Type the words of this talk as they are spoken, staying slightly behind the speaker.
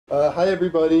Hi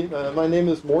everybody, my name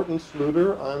is Morten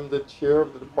Sluter. I'm the chair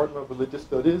of the Department of Religious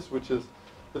Studies, which is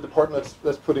the department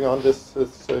that's putting on this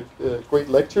great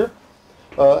lecture.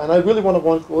 And I really want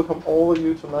to welcome all of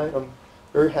you tonight. I'm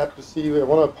very happy to see you. I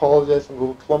want to apologize, I'm a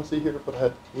little clumsy here, but I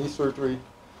had knee surgery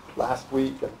last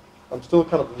week, and I'm still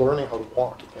kind of learning how to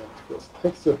walk again, it feels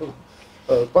like. So,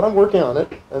 but I'm working on it,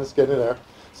 and it's getting there.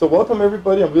 So welcome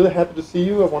everybody, I'm really happy to see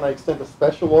you. I want to extend a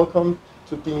special welcome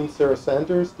to Dean Sarah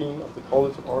Sanders, Dean of the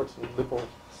College of Arts and Liberal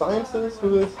Sciences,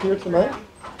 who is here tonight.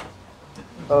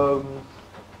 And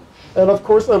of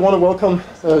course, I want to welcome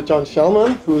John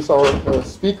Shallman, who is our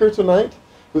speaker tonight,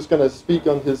 who's going to speak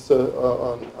on his,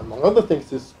 among other things,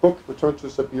 his book, Return to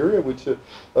Siberia, which there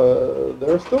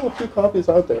are still a few copies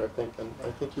out there, I think, and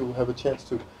I think you'll have a chance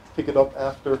to pick it up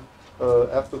after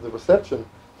the reception.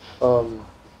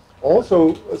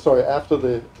 After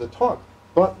the talk.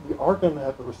 But we are going to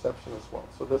have a reception as well.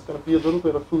 So there's going to be a little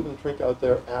bit of food and drink out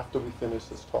there after we finish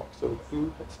this talk. So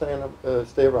do stay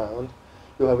around.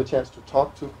 You'll have a chance to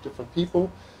talk to different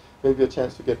people, maybe a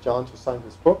chance to get John to sign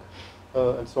his book,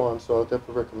 and so on. So I'll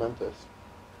definitely recommend this.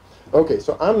 Okay,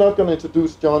 so I'm not going to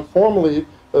introduce John formally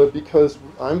because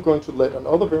I'm going to let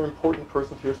another very important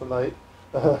person here tonight,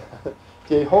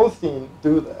 Jay Holstein,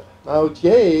 do that. Now,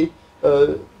 Jay,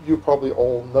 you probably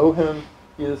all know him.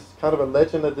 He is kind of a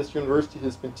legend at this university.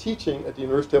 He's been teaching at the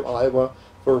University of Iowa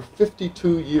for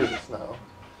 52 years now.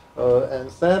 And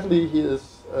sadly, he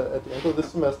is, at the end of this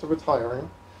semester,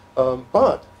 retiring.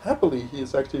 But happily, he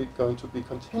is actually going to be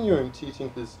continuing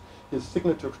teaching his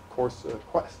signature course,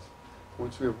 Quest, for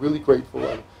which we are really grateful.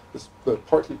 And this,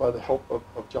 partly by the help of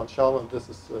John Shallman, this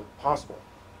is possible.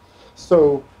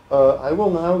 So I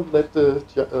will now let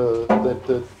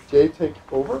Jay take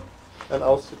over, and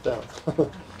I'll sit down.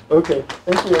 Okay,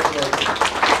 thank you everyone.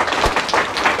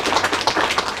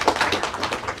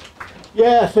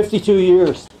 Yeah, 52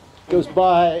 years. Goes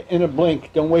by in a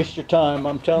blink. Don't waste your time,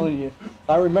 I'm telling you.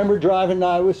 I remember driving to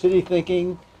Iowa City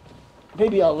thinking,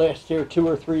 maybe I'll last here 2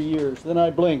 or 3 years. Then I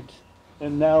blinked,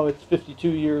 and now it's 52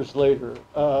 years later.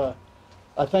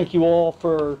 I thank you all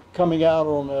for coming out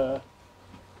on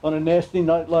a nasty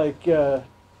night like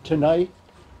tonight.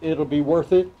 It'll be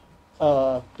worth it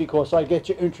because I get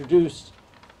you introduced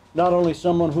not only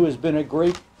someone who has been a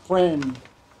great friend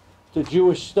to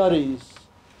Jewish studies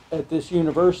at this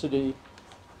university,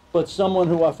 but someone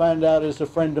who I found out is a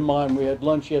friend of mine. We had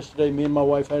lunch yesterday. Me and my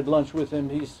wife had lunch with him.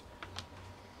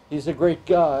 He's a great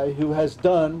guy who has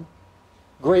done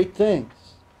great things.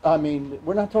 I mean,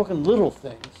 we're not talking little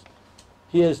things.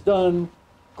 He has done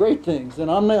great things,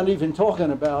 and I'm not even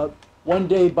talking about one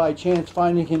day by chance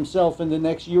finding himself in the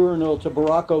next urinal to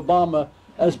Barack Obama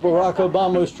as Barack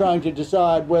Obama was trying to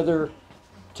decide whether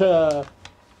to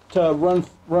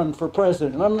run for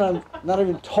president. And I'm not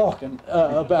even talking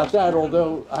about that,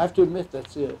 although I have to admit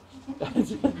that's it.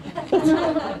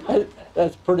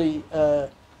 That's pretty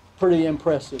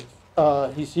impressive.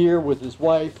 He's here with his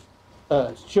wife,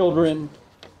 his children.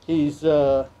 He's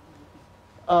I'm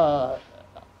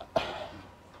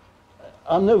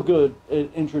no good at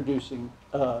introducing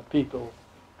people.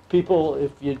 People,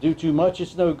 if you do too much,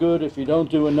 it's no good. If you don't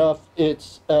do enough,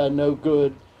 it's no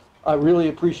good. I really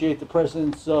appreciate the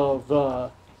presence of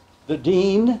the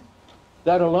dean.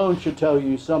 That alone should tell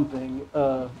you something,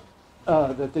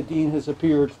 that the dean has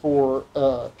appeared for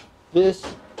this.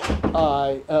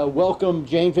 I welcome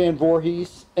Jane Van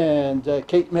Voorhees and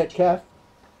Kate Metcalf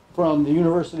from the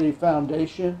University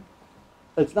Foundation.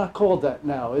 It's not called that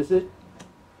now, is it?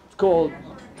 It's called,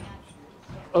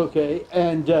 okay,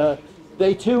 and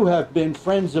they too have been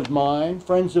friends of mine,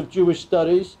 friends of Jewish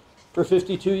studies for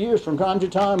 52 years. From time to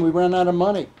time, we ran out of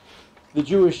money. The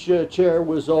Jewish chair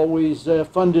was always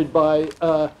funded by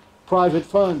private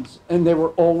funds, and they were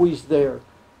always there.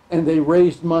 And they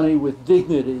raised money with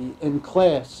dignity and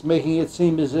class, making it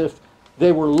seem as if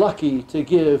they were lucky to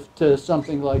give to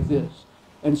something like this.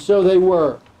 And so they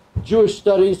were. Jewish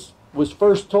studies was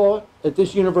first taught at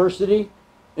this university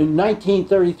in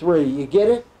 1933. You get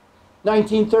it?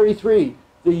 1933,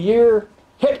 the year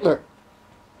Hitler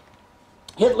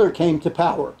came to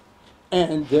power,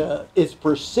 and it's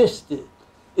persisted.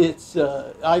 It's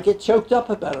I get choked up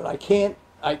about it.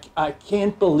 I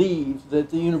can't believe that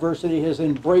the university has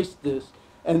embraced this,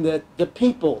 and that the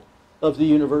people of the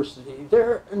university,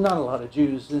 there are not a lot of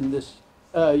Jews in this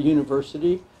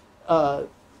university.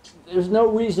 There's no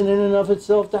reason in and of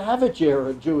itself to have a chair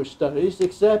of Jewish studies,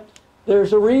 except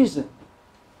there's a reason.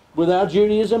 Without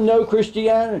Judaism, no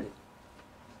Christianity.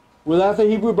 Without the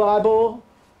Hebrew Bible,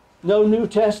 no New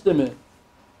Testament.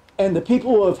 And the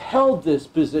people who have held this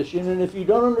position, and if you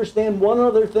don't understand one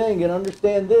other thing and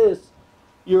understand this,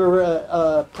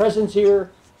 your presence here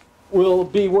will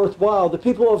be worthwhile. The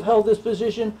people who have held this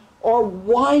position are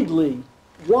widely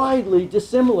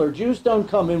dissimilar. Jews don't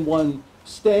come in one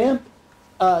stamp.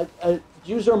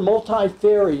 Jews are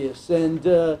multifarious,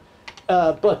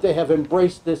 but they have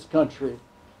embraced this country.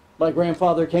 My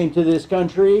grandfather came to this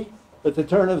country at the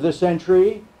turn of the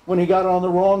century. When he got on the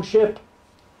wrong ship,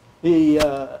 he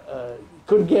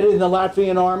couldn't get in the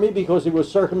Latvian army because he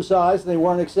was circumcised and they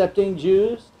weren't accepting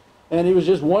Jews. And he was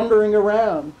just wandering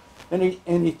around. And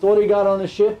he thought he got on a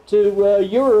ship to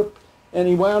Europe, and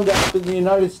he wound up in the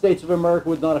United States of America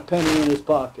with not a penny in his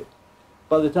pocket.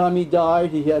 By the time he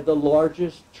died, he had the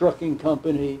largest trucking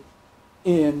company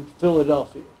in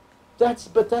Philadelphia. That's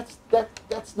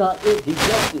not it. He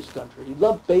loved this country. He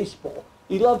loved baseball.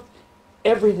 He loved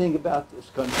everything about this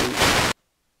country.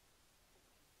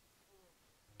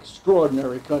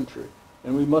 Extraordinary country,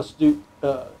 and we must do.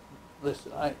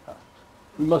 Listen,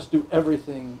 we must do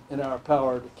everything in our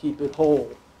power to keep it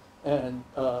whole and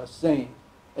sane.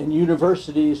 And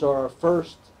universities are our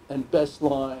first and best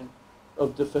line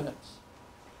of defense.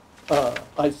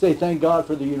 I say thank God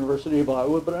for the University of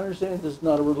Iowa, but I understand this is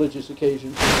not a religious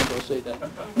occasion, so I'm going to say that.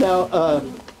 Now,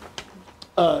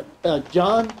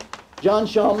 John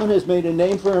Shallman has made a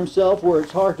name for himself where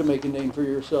it's hard to make a name for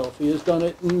yourself. He has done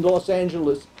it in Los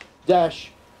Angeles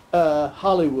 -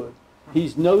 Hollywood.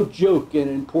 He's no joke an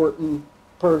important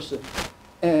person,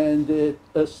 and it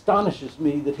astonishes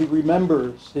me that he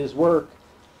remembers his work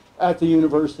at the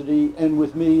university and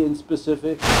with me in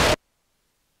specific.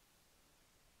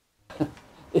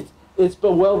 It's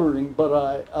bewildering, but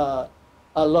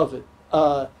I love it.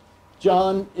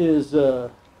 John is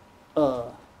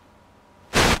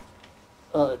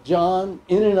John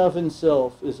in and of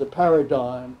himself is a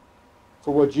paradigm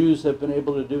for what Jews have been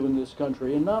able to do in this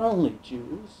country, and not only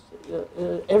Jews,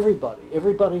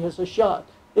 everybody has a shot.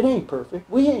 It ain't perfect.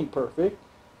 We ain't perfect,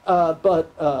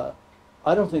 but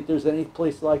I don't think there's any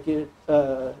place like it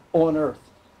on earth.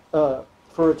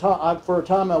 For a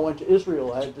time, I went to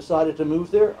Israel. I had decided to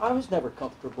move there. I was never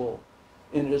comfortable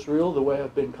in Israel the way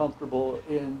I've been comfortable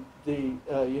in the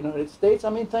United States. I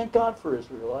mean, thank God for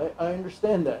Israel. I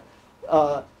understand that.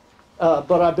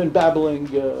 But I've been babbling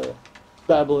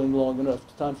long enough.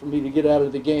 It's time for me to get out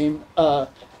of the game. I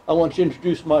want to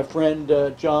introduce my friend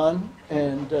John,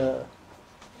 and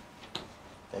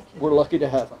Thank you. We're lucky to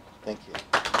have him. Thank you.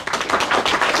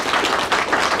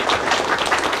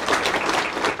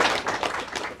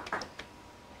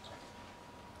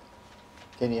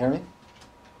 Can you hear me?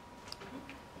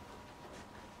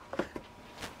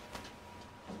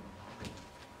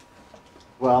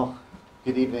 Well,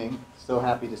 good evening. So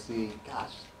happy to see,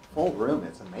 gosh, full room.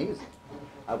 It's amazing.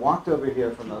 I walked over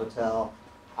here from the hotel.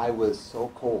 I was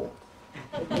so cold.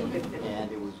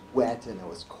 And it was wet and it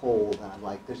was cold. And I'm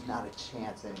like, there's not a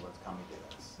chance anyone's coming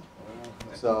to this.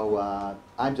 So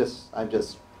I'm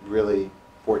just really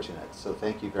fortunate. So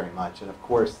thank you very much. And of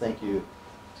course, thank you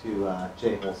to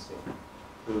Jay Holstein,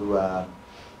 who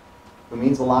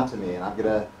means a lot to me. And I'm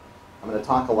gonna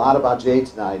talk a lot about Jay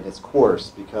tonight in his course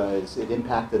because it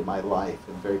impacted my life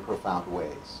in very profound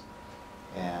ways.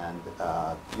 And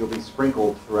you'll be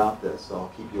sprinkled throughout this, so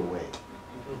I'll keep you awake.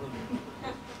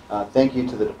 Thank you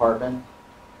to the department.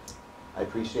 I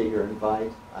appreciate your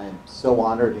invite. I am so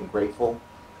honored and grateful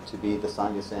to be the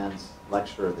Sonia Sands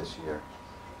lecturer this year.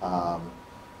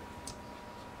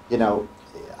 You know,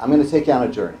 I'm going to take you on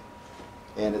a journey.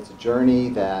 And it's a journey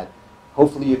that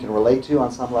hopefully you can relate to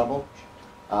on some level,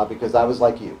 because I was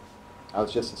like you. I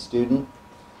was just a student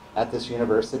at this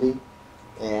university,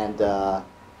 and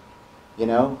you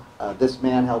know, this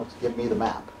man helped give me the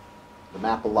map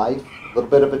of life, a little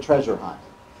bit of a treasure hunt,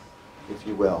 if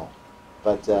you will.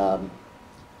 But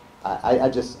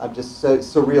I'm just so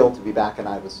surreal to be back in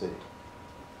Iowa City,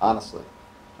 honestly.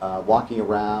 Walking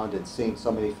around and seeing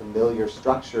so many familiar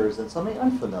structures and so many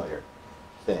unfamiliar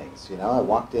things. You know, I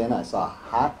walked in, I saw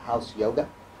hot house yoga.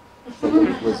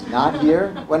 It was not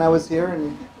here when I was here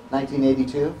in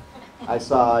 1982. I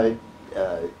saw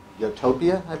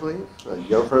Utopia, I believe,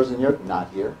 Frozen yogurt, not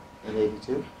here in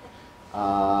 82.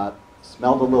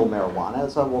 Smelled a little marijuana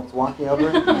as I was walking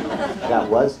over. That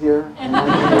was here in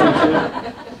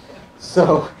 1982.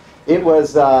 So it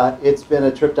was, it's been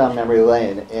a trip down memory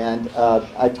lane. And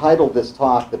I titled this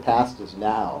talk, "The Past is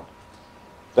Now,"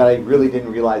 but I really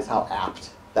didn't realize how apt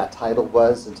that title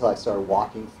was until I started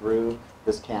walking through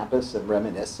this campus and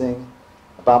reminiscing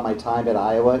about my time at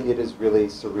Iowa. It is really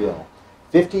surreal.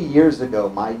 50 years ago,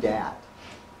 my dad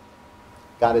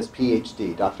got his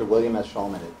PhD, Dr. William S.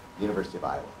 Shallman at University of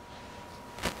Iowa.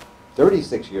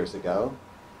 36 years ago,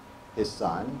 his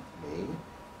son, me,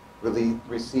 really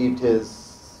received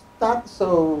his not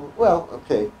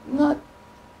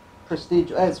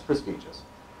prestigious. It's prestigious.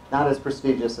 Not as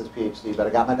prestigious as PhD, but I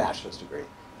got my bachelor's degree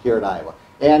here at Iowa.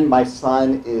 And my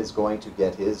son is going to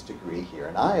get his degree here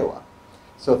in Iowa.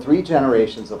 So 3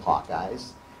 generations of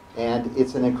Hawkeyes, and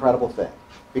it's an incredible thing.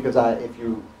 Because if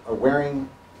you are wearing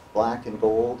black and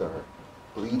gold or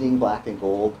bleeding black and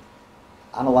gold,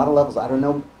 on a lot of levels, I don't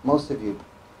know most of you,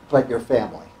 but your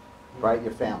family, right?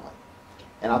 Your family.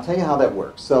 And I'll tell you how that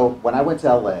works. So when I went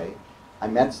to LA, I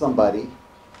met somebody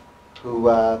who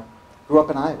grew up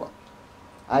in Iowa.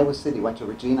 Iowa City, went to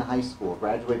Regina High School,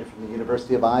 graduated from the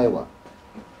University of Iowa.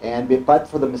 But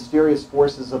for the mysterious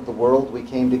forces of the world, we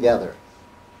came together.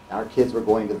 Our kids were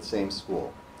going to the same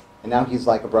school. And now he's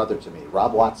like a brother to me.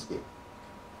 Rob Watsky,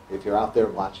 if you're out there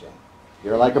watching,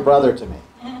 you're like a brother to me.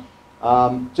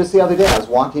 Just the other day, I was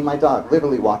walking my dog,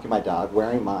 literally walking my dog,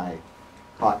 wearing my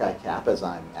Hawkeye cap, as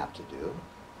I'm apt to do.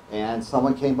 And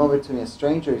someone came over to me, a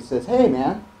stranger, he says, "Hey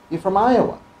man, you from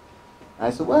Iowa?" And I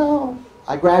said, "Well,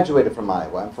 I graduated from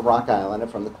Iowa. I'm from Rock Island. I'm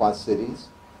from the Quad Cities."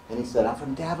 And he said, "I'm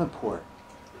from Davenport.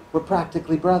 We're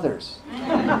practically brothers."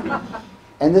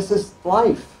 And this is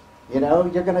life. You know,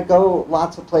 you're going to go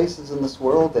lots of places in this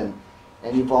world, and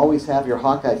you've always have your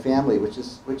Hawkeye family, which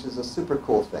is a super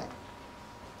cool thing.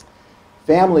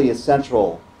 Family is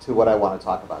central to what I want to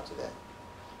talk about today.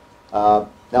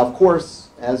 Now, of course,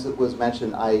 as it was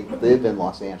mentioned, I live in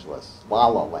Los Angeles, La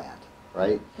La Land,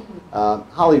 right?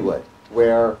 Hollywood,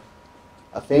 where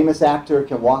a famous actor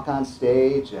can walk on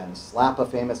stage and slap a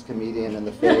famous comedian in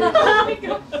the face,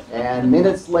 and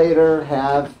minutes later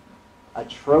have a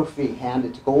trophy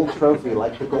handed, gold trophy,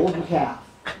 like the golden calf,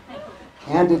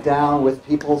 handed down with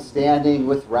people standing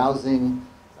with rousing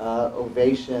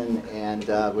ovation and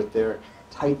with their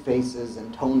tight faces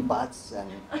and toned butts and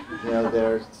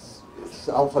their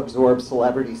self-absorbed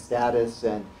celebrity status,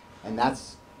 and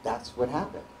that's what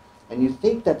happened. And you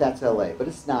think that that's LA, but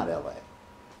it's not LA.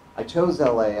 I chose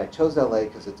LA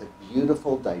because it's a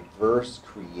beautiful, diverse,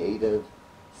 creative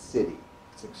city.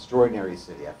 It's an extraordinary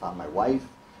city. I found my wife.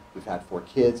 We've had 4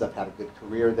 kids. I've had a good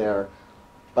career there.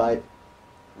 But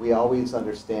we always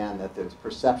understand that there's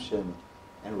perception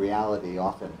and reality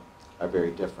often are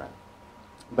very different.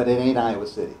 But it ain't Iowa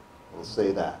City. We'll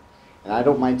say that. And I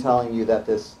don't mind telling you that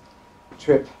this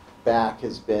trip back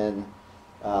has been,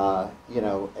 I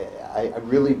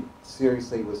really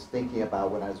seriously was thinking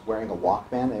about when I was wearing a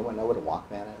Walkman. Anyone know what a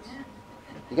Walkman is?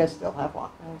 You guys still have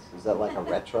Walkmans? Is that like a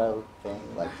retro thing,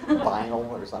 like vinyl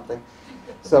or something?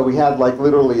 So we had like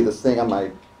literally this thing on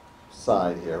my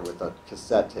side here with a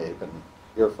cassette tape and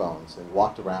earphones, and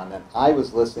walked around, and I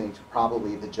was listening to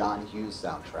probably the John Hughes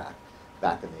soundtrack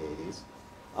back in the 80s.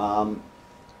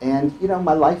 And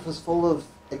my life was full of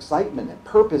excitement and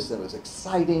purpose. It was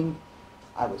exciting.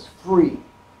 I was free.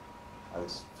 I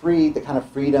was free, the kind of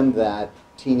freedom that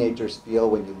teenagers feel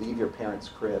when you leave your parents'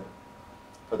 crib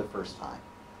for the first time.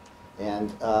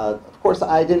 And of course,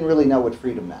 I didn't really know what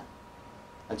freedom meant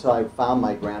until I found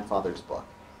my grandfather's book,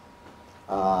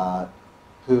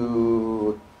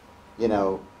 who,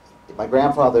 my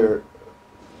grandfather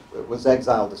was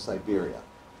exiled to Siberia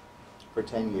for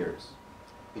 10 years,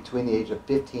 between the age of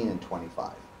 15 and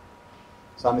 25.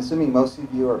 So I'm assuming most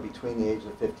of you are between the age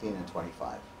of 15 and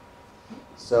 25.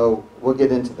 So we'll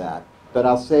get into that. But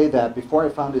I'll say that before I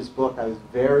found his book, I was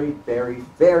very, very,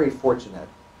 very fortunate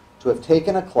to have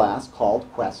taken a class called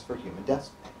Quest for Human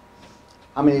Destiny.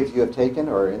 How many of you have taken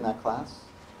or are in that class?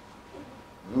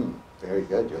 Very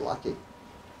good, you're lucky.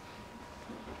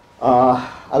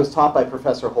 I was taught by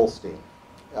Professor Holstein.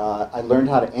 I learned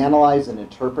how to analyze and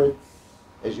interpret,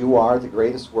 as you are, the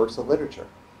greatest works of literature,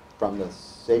 from the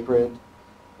sacred,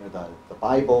 the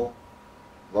Bible,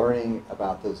 learning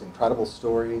about those incredible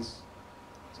stories,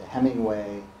 to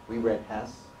Hemingway. We read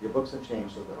Hess. Your books have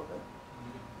changed a little bit.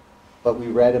 But we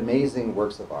read amazing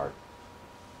works of art.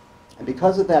 And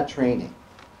because of that training,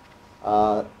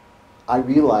 I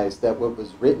realized that what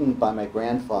was written by my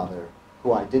grandfather,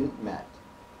 who I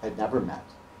had never met,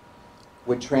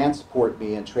 would transport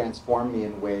me and transform me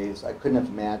in ways I couldn't have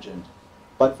imagined,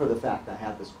 but for the fact I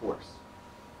had this course.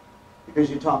 Because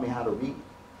you taught me how to read,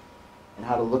 and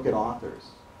how to look at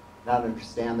authors, and how to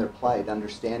understand their plight,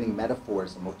 understanding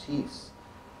metaphors and motifs,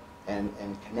 and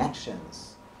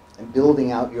connections, and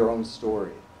building out your own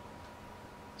story.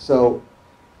 So,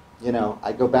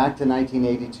 I go back to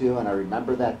 1982, and I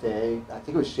remember that day. I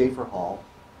think it was Schaefer Hall.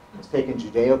 I was taking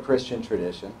Judeo-Christian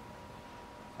tradition.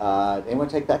 Anyone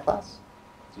take that class?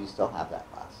 Do you still have that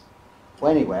class?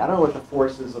 Well, anyway, I don't know what the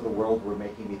forces of the world were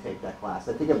making me take that class.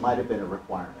 I think it might have been a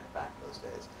requirement back in those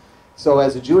days. So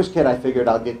as a Jewish kid, I figured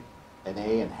I'll get an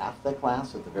A in half the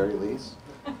class at the very least.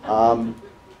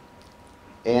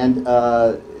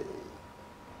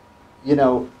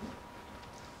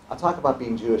 I'll talk about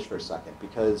being Jewish for a second,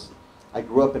 because I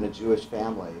grew up in a Jewish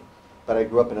family, but I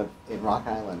grew up in Rock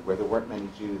Island where there weren't many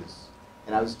Jews.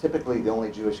 And I was typically the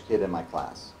only Jewish kid in my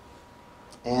class.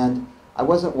 And I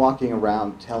wasn't walking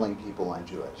around telling people I'm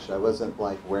Jewish. I wasn't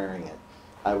like wearing it.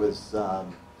 I was,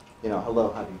 you know,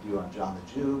 hello, how do you do? I'm John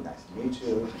the Jew. Nice to meet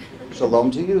you.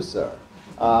 Shalom to you, sir.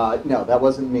 No, that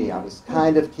wasn't me. I was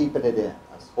kind of keeping it in.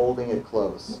 I was holding it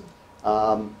close.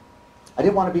 I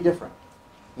didn't want to be different.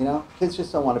 You know, kids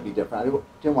just don't want to be different. I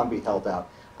didn't want to be held out.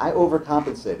 I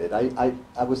overcompensated.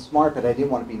 I was smart, but I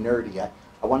didn't want to be nerdy.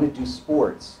 I wanted to do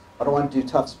sports. I don't want to do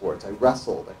tough sports. I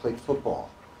wrestled. I played football.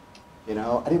 You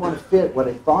know, I didn't want to fit what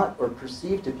I thought or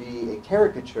perceived to be a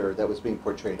caricature that was being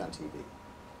portrayed on TV. And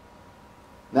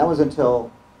that was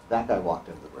until that guy walked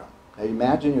into the room. Now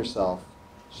imagine yourself,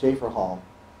 Schaefer Hall,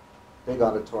 big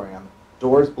auditorium,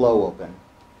 doors blow open,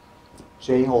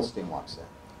 Jay Holstein walks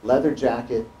in. Leather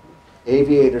jacket,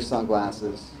 aviator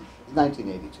sunglasses, it's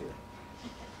 1982.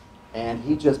 And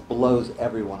he just blows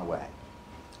everyone away.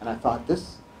 And I thought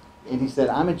and he said,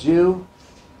 I'm a Jew,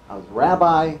 I was a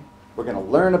rabbi, we're going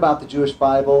to learn about the Jewish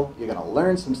Bible, you're going to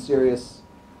learn some serious,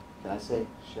 can I say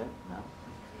shit? No.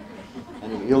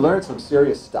 Anyway, you'll learn some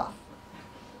serious stuff.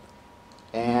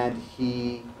 And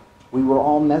we were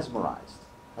all mesmerized.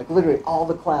 Like literally all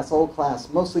the class, old class,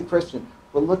 mostly Christian,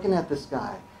 were looking at this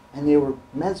guy, and they were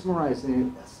mesmerized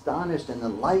and astonished and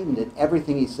enlightened, and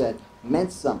everything he said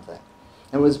meant something.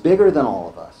 And was bigger than all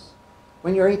of us.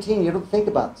 When you're 18, you don't think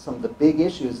about some of the big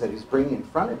issues that he's bringing in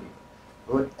front of you.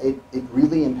 But it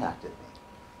really impacted me.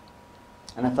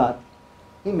 And I thought,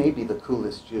 he may be the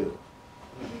coolest Jew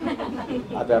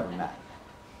I've ever met.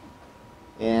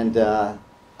 And I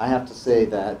have to say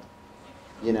that,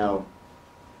 you know,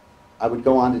 I would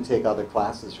go on to take other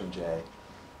classes from Jay,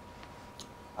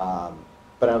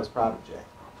 but I was proud of Jay.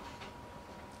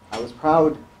 I was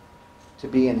proud to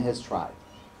be in his tribe.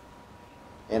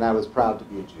 And I was proud to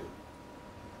be a Jew.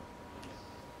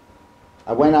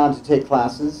 I went on to take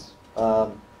classes,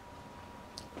 but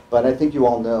I think you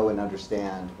all know and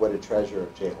understand what a treasure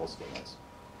Jay Holstein is.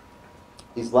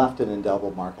 He's left an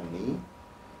indelible mark on me,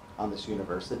 on this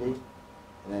university,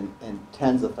 and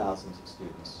tens of thousands of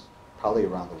students, probably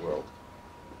around the world.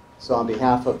 So on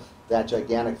behalf of that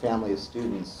gigantic family of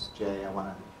students, Jay, I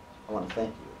want to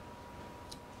thank you.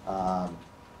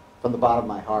 From the bottom of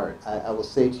my heart, I will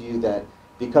say to you that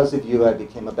because of you, I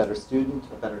became a better student,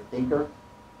 a better thinker,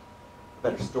 a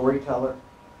better storyteller,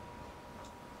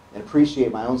 and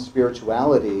appreciate my own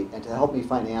spirituality, and to help me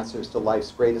find answers to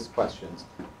life's greatest questions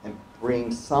and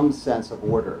bring some sense of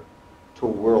order to a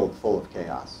world full of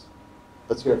chaos.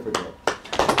 Let's hear it for Jay.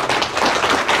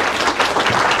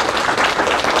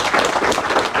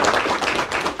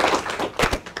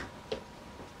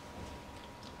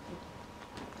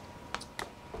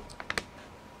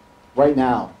 Right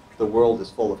now, the world is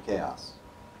full of chaos.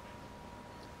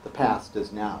 The past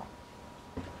is now.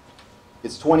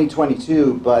 It's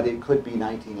 2022, but it could be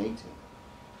 1918,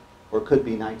 or it could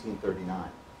be 1939.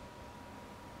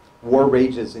 War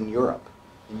rages in Europe.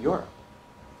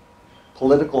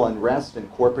 Political unrest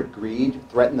and corporate greed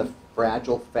threaten the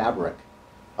fragile fabric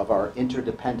of our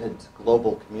interdependent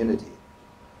global community.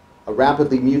 A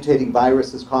rapidly mutating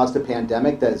virus has caused a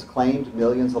pandemic that has claimed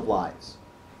millions of lives.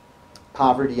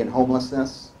 Poverty and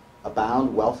homelessness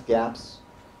abound, wealth gaps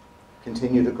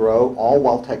continue to grow, all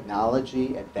while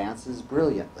technology advances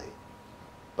brilliantly.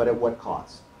 But at what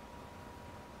cost?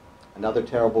 Another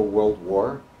terrible world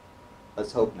war?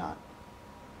 Let's hope not.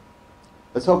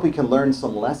 Let's hope we can learn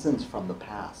some lessons from the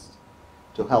past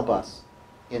to help us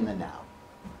in the now.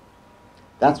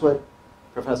 That's what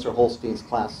Professor Holstein's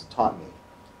class taught me.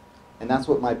 And that's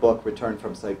what my book, Return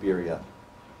from Siberia,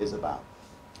 is about.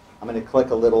 I'm going to click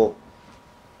a little,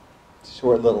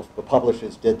 short little, the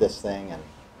publishers did this thing, and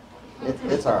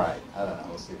it's all right. I don't know.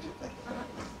 We'll see what you think.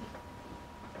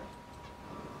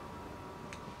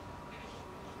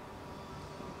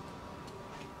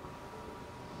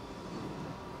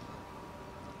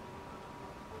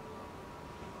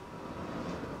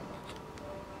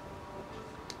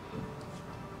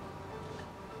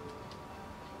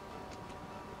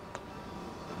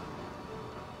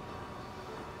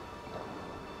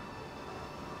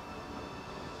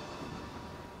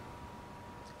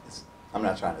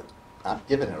 I'm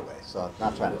giving it away, so I'm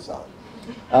not trying to sell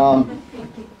it.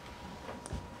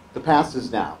 The past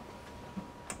is now.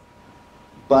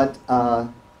 But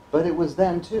it was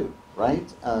then too,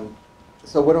 right?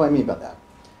 So what do I mean by that?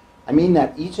 I mean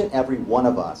that each and every one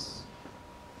of us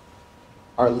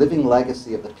are a living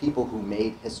legacy of the people who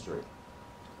made history,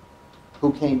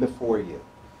 who came before you,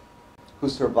 who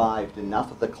survived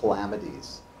enough of the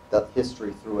calamities that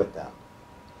history threw at them,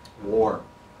 war,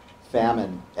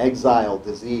 famine, exile,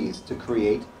 disease to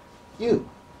create you.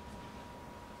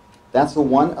 That's the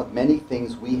one of many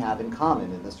things we have in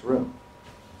common in this room.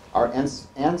 Our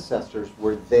ancestors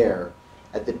were there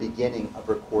at the beginning of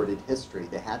recorded history.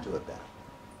 They had to have been,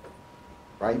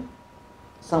 right?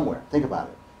 Somewhere. Think about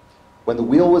it. When the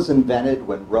wheel was invented,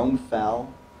 when Rome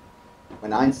fell,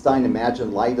 when Einstein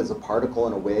imagined light as a particle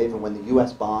in a wave, and when the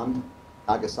US bombed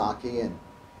Nagasaki and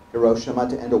Hiroshima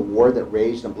to end a war that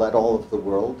raged and bled all over the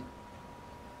world,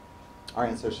 our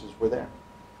ancestors were there.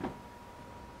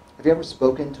 Have you ever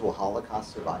spoken to a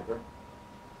Holocaust survivor?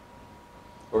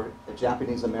 Or a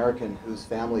Japanese American whose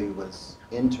family was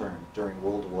interned during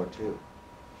World War II?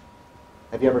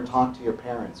 Have you ever talked to your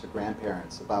parents or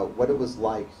grandparents about what it was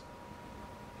like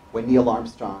when Neil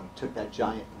Armstrong took that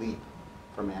giant leap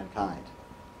for mankind?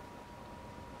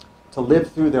 To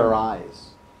live through their eyes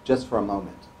just for a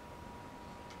moment.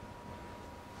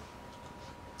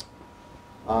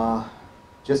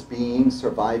 Just being,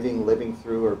 surviving, living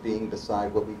through, or being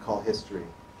beside what we call history.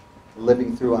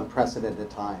 Living through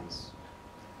unprecedented times.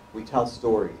 We tell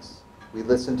stories. We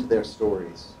listen to their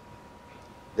stories.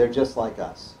 They're just like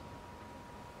us.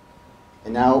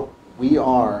 And now we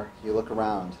are, you look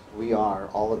around, we are,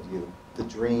 all of you, the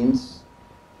dreams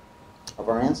of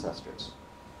our ancestors.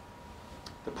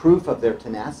 The proof of their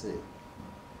tenacity,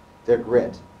 their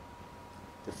grit,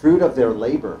 the fruit of their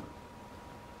labor,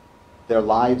 their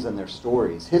lives and their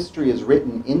stories. History is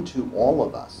written into all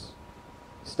of us.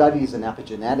 Studies in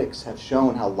epigenetics have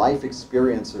shown how life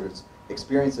experiences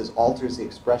alters the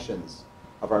expressions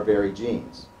of our very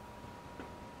genes.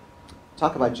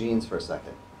 Talk about genes for a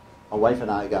second. My wife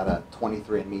and I got a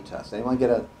 23andMe test. Anyone get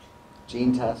a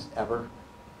gene test ever?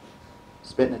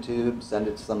 Spit in a tube, send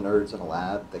it to some nerds in a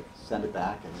lab, they send it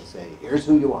back and they say, here's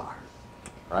who you are,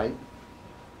 right?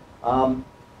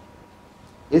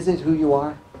 Is it who you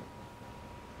are?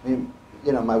 I mean,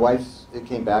 you know, my wife, it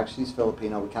came back, she's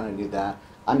Filipino, we kind of knew that.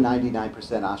 I'm 99%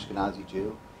 Ashkenazi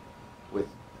Jew with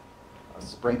a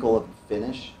sprinkle of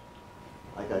Finnish,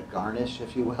 like a garnish,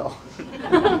 if you will. I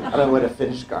don't know what a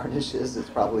Finnish garnish is. It's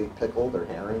probably pickled or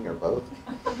herring or both.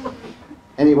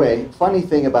 Anyway, funny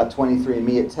thing about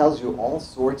 23andMe, it tells you all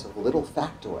sorts of little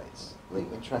factoids, really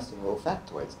interesting little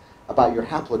factoids about your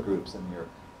haplogroups and your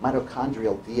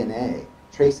mitochondrial DNA,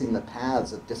 tracing the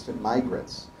paths of distant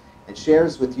migrants, and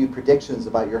shares with you predictions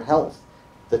about your health,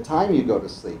 the time you go to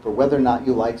sleep, or whether or not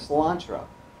you like cilantro.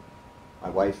 My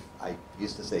wife, I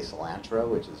used to say cilantro,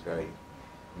 which is very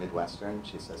Midwestern.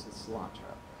 She says it's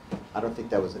cilantro. I don't think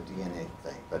that was a DNA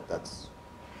thing, but that's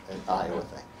an Iowa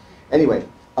thing. Anyway,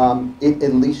 it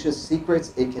unleashes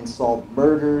secrets. It can solve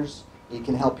murders. It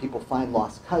can help people find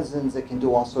lost cousins. It can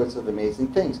do all sorts of amazing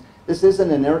things. This isn't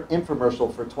an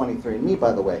infomercial for 23andMe,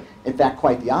 by the way. In fact,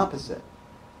 quite the opposite.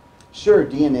 Sure,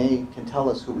 DNA can tell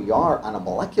us who we are on a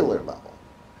molecular level,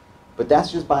 but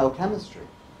that's just biochemistry.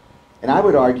 And I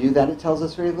would argue that it tells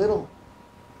us very little.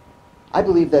 I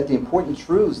believe that the important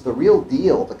truths, the real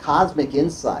deal, the cosmic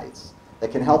insights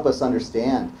that can help us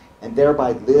understand and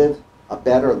thereby live a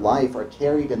better life are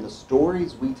carried in the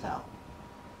stories we tell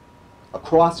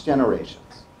across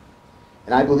generations.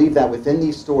 And I believe that within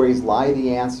these stories lie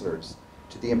the answers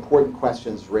to the important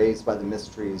questions raised by the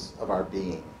mysteries of our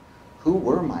being. Who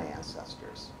were my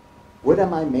ancestors? What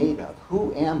am I made of?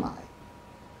 Who am I?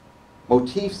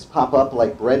 Motifs pop up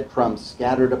like breadcrumbs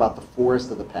scattered about the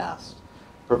forest of the past,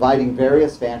 providing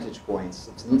various vantage points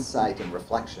of insight and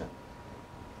reflection.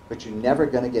 But you're never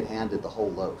going to get handed the whole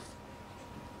loaf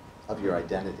of your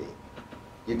identity.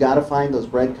 You got to find those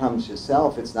breadcrumbs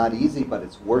yourself. It's not easy, but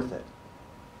it's worth it.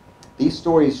 These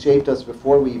stories shaped us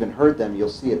before we even heard them. You'll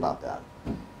see about that.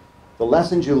 The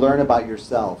lessons you learn about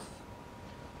yourself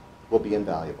will be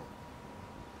invaluable.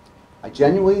 I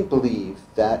genuinely believe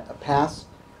that a past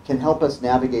can help us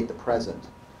navigate the present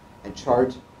and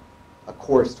chart a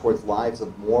course towards lives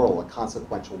of moral and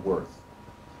consequential worth.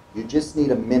 You just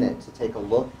need a minute to take a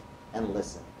look and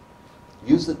listen.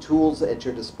 Use the tools at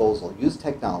your disposal. Use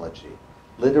technology,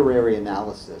 literary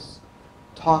analysis,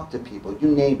 talk to people, you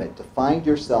name it, to find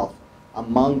yourself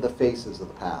among the faces of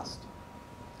the past.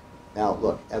 Now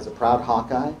look, as a proud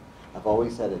Hawkeye, I've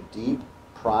always had a deep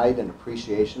pride and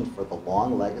appreciation for the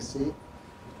long legacy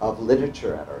of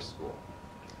literature at our school.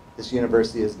 This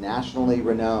university is nationally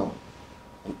renowned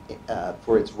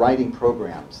for its writing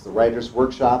programs, the Writers'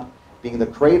 Workshop being the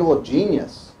cradle of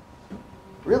genius. It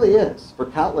really is, for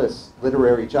countless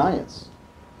literary giants.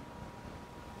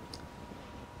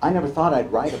 I never thought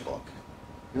I'd write a book,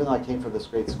 even though I came from this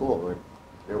great school where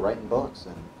they're writing books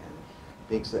and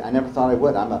being. I never thought I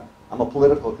would. I'm a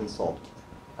political consultant.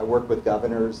 I work with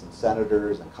governors and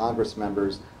senators and Congress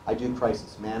members. I do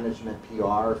crisis management,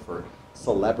 PR for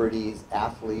celebrities,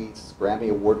 athletes, Grammy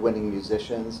award-winning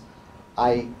musicians.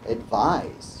 I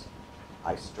advise,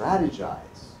 I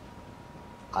strategize,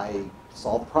 I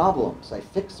solve problems, I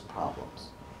fix problems,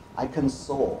 I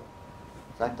console.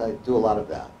 In fact, I do a lot of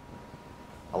that.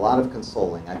 A lot of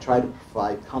consoling. I try to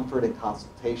provide comfort and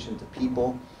consultation to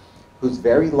people whose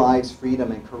very lives,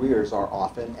 freedom, and careers are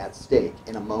often at stake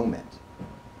in a moment.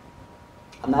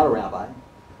 I'm not a rabbi,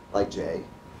 like Jay,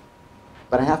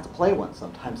 but I have to play one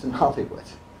sometimes in Hollywood.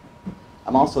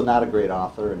 I'm also not a great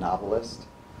author or novelist,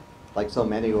 like so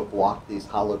many who have walked these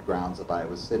hallowed grounds of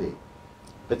Iowa City.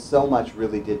 But so much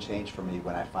really did change for me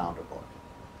when I found a book.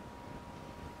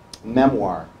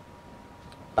 Memoir,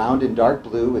 bound in dark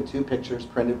blue with 2 pictures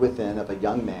printed within of a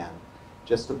young man,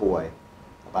 just a boy,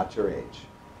 about your age,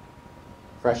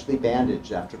 freshly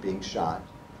bandaged after being shot,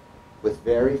 with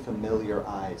very familiar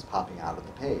eyes popping out of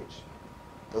the page.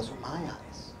 Those were my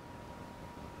eyes.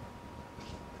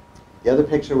 The other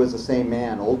picture was the same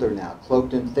man, older now,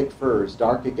 cloaked in thick furs,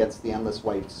 dark against the endless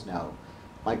white snow.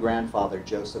 My grandfather,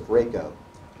 Joseph Rako,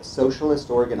 a socialist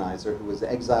organizer who was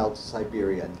exiled to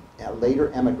Siberia and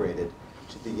later emigrated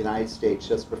to the United States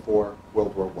just before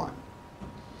World War I.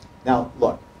 Now,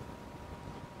 look,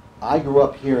 I grew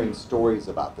up hearing stories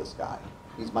about this guy.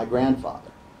 He's my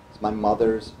grandfather. He's my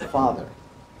mother's father.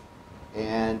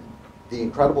 And the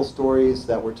incredible stories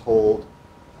that were told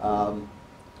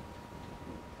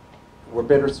were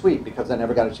bittersweet because I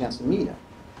never got a chance to meet him.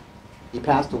 He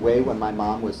passed away when my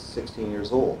mom was 16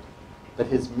 years old. But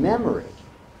his memory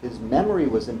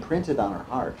was imprinted on her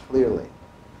heart, clearly.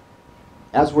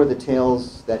 As were the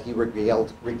tales that he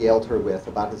regaled her with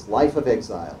about his life of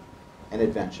exile and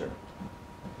adventure.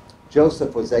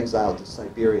 Joseph was exiled to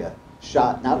Siberia,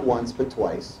 shot not once but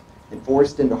twice, and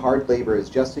forced into hard labor as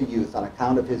just a youth on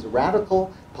account of his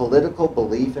radical political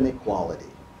belief in equality.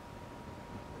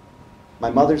 My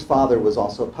mother's father was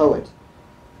also a poet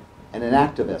and an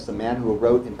activist, a man who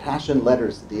wrote impassioned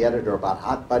letters to the editor about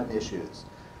hot-button issues.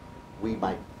 We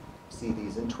might see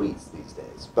these in tweets these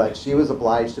days, but she was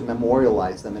obliged to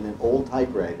memorialize them in an old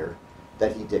typewriter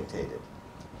that he dictated.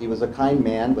 He was a kind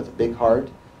man with a big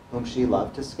heart whom she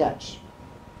loved to sketch.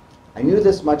 I knew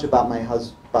this much about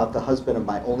the husband of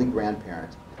my only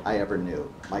grandparent I ever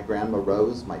knew, my Grandma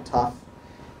Rose, my tough,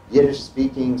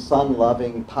 Yiddish-speaking,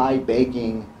 son-loving,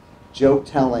 pie-baking,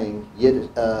 joke-telling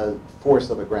force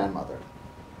of a grandmother.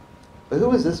 But who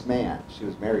was this man she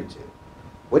was married to?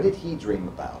 What did he dream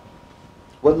about?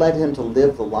 What led him to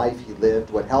live the life he lived?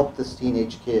 What helped this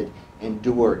teenage kid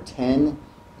endure 10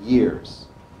 years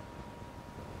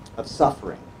of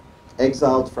suffering,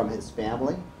 exiled from his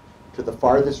family to the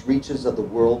farthest reaches of the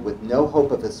world with no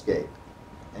hope of escape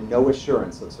and no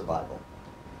assurance of survival?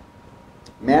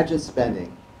 Imagine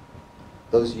spending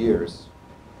those years,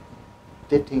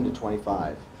 15 to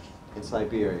 25, in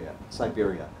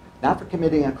Siberia, not for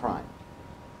committing a crime,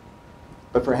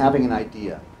 but for having an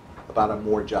idea about a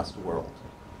more just world.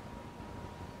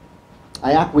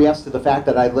 I acquiesced to the fact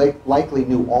that I likely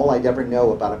knew all I'd ever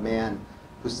know about a man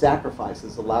whose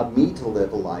sacrifices allowed me to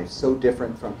live a life so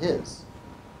different from his,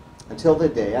 until the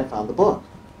day I found the book.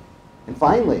 And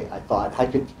finally, I thought I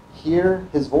could hear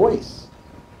his voice.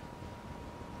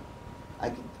 I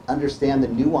could understand the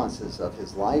nuances of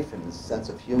his life and his sense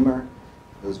of humor.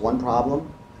 There was one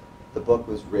problem. The book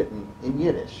was written in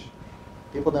Yiddish.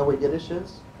 People know what Yiddish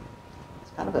is?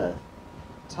 It's kind of a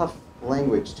tough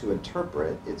language to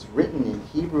interpret. It's written in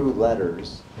Hebrew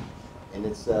letters, and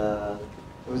it was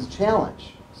a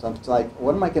challenge. So I'm like,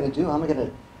 what am I going to do? How am I going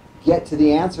to get to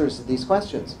the answers to these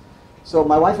questions? So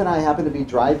my wife and I happened to be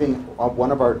driving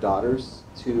one of our daughters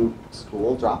to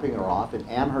school, dropping her off in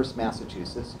Amherst,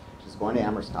 Massachusetts. She's going to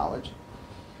Amherst College.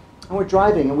 And we're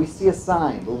driving, and we see a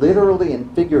sign, literally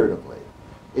and figuratively.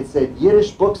 It said,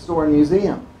 Yiddish Bookstore and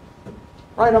Museum,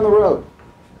 right on the road.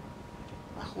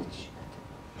 Holy shit.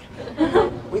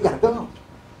 We gotta go.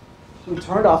 So we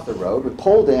turned off the road, we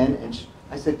pulled in, and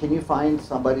I said, can you find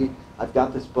somebody? I've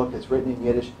got this book, it's written in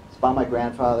Yiddish, it's by my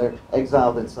grandfather,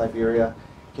 exiled in Siberia.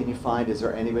 Can you find, is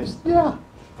there anybody? She said, yeah,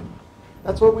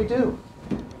 that's what we do.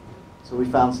 So we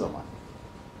found someone,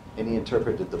 and he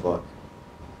interpreted the book.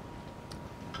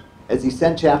 As he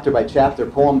sent chapter by chapter,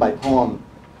 poem by poem,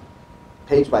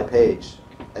 page by page,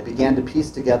 I began to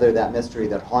piece together that mystery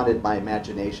that haunted my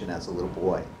imagination as a little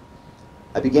boy.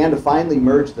 I began to finally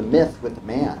merge the myth with the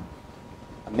man,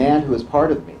 a man who is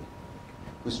part of me,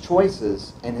 whose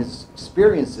choices and his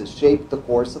experiences shaped the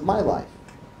course of my life.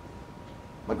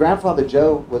 My grandfather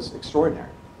Joe was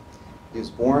extraordinary. He was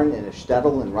born in a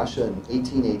shtetl in Russia in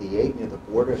 1888 near the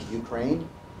border of Ukraine.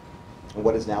 in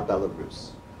what is now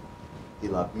Belarus. He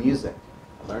loved music.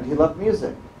 I learned he loved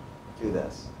music through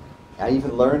this. I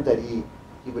even learned that he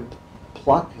would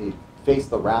pluck, he'd face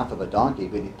the wrath of a donkey,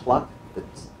 but he'd pluck the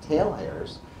tail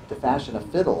hairs to fashion a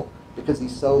fiddle because he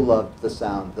so loved the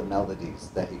sound, the melodies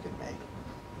that he could make.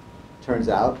 Turns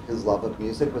out his love of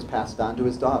music was passed on to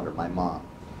his daughter, my mom,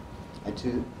 and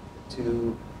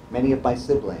to many of my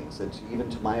siblings, and even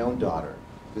to my own daughter,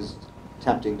 who's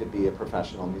attempting to be a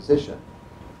professional musician.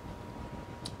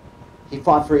 He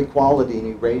fought for equality and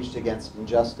he raged against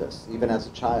injustice, even as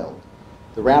a child.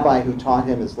 The rabbi who taught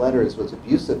him his letters was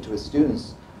abusive to his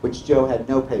students, which Joe had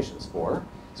no patience for,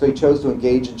 so he chose to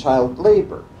engage in child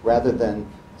labor rather than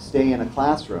stay in a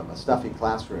classroom, a stuffy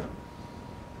classroom,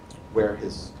 where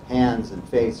his hands and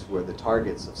face were the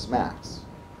targets of smacks.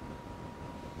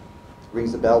 It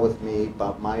rings a bell with me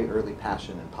about my early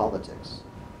passion in politics.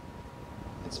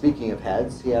 And speaking of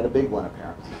heads, he had a big one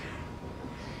apparently.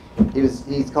 He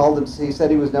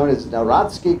said he was known as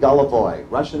Narodsky Golovoy,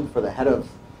 Russian for the head of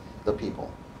the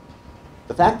people.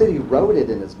 The fact that he wrote it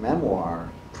in his memoir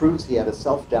proves he had a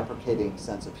self-deprecating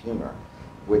sense of humor,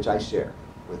 which I share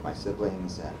with my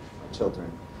siblings and my children,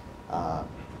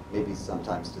 maybe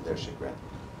sometimes to their chagrin.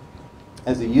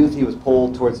 As a youth, he was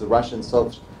pulled towards the Russian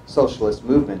socialist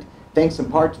movement, thanks in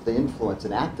part to the influence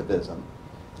and activism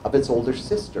of its older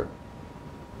sister.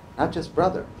 Not just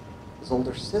brother, his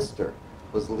older sister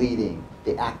was leading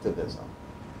the activism.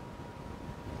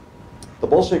 The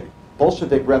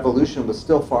Bolshevik Revolution was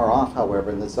still far off,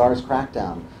 however, and the Tsar's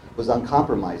crackdown was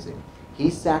uncompromising. He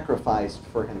sacrificed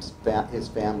for his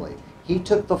family. He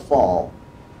took the fall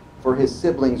for his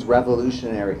siblings'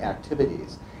 revolutionary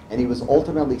activities, and he was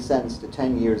ultimately sentenced to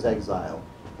 10 years exile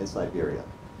in Siberia.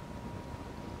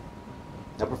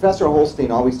 Now, Professor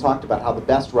Holstein always talked about how the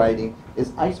best writing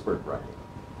is iceberg writing,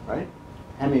 right?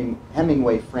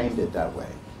 Hemingway framed it that way.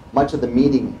 Much of the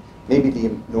meaning, maybe the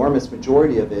enormous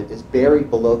majority of it, is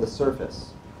buried below the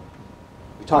surface.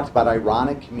 We talked about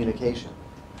ironic communication,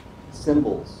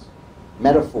 symbols,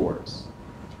 metaphors.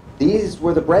 These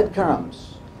were the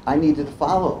breadcrumbs I needed to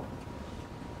follow.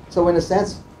 So in a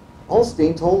sense,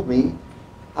 Holstein told me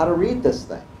how to read this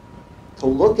thing, to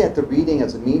look at the reading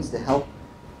as a means to help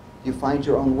you find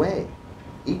your own way.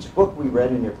 Each book we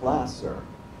read in your class, sir,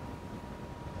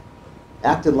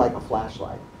 acted like a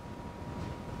flashlight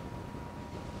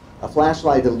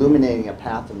illuminating a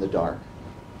path in the dark.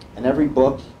 And every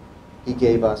book he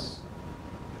gave us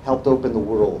helped open the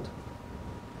world,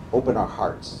 open our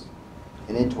hearts,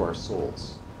 and into our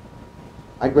souls.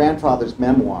 My grandfather's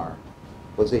memoir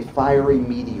was a fiery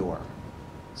meteor,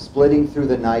 splitting through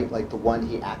the night like the one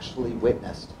he actually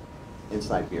witnessed in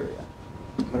Siberia.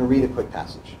 I'm going to read a quick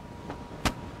passage.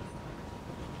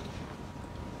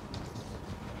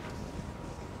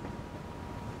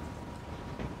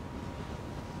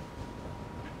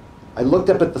 I looked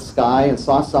up at the sky and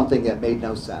saw something that made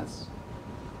no sense.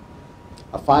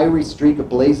 A fiery streak of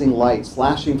blazing light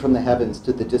slashing from the heavens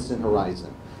to the distant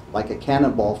horizon, like a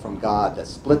cannonball from God that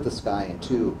split the sky in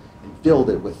two and filled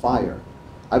it with fire.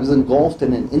 I was engulfed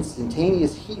in an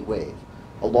instantaneous heat wave,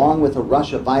 along with a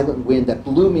rush of violent wind that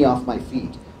blew me off my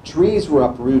feet. Trees were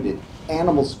uprooted,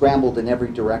 animals scrambled in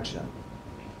every direction.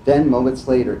 Then, moments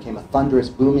later, came a thunderous,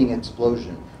 booming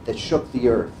explosion that shook the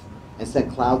earth and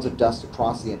sent clouds of dust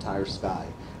across the entire sky,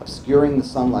 obscuring the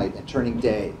sunlight and turning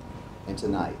day into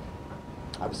night.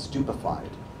 I was stupefied.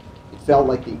 It felt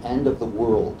like the end of the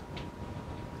world.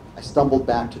 I stumbled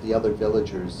back to the other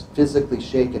villagers, physically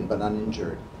shaken but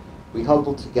uninjured. We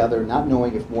huddled together, not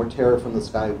knowing if more terror from the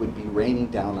sky would be raining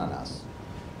down on us.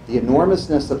 The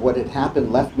enormousness of what had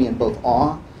happened left me in both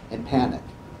awe and panic.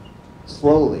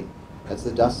 Slowly, as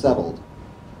the dust settled,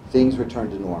 things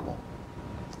returned to normal.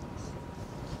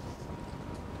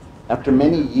 After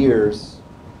many years,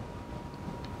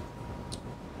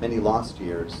 many lost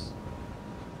years,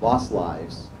 lost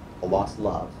lives, a lost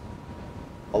love,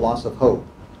 a loss of hope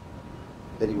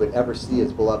that he would ever see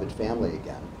his beloved family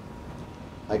again,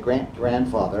 my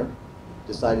grandfather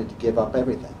decided to give up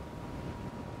everything.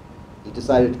 He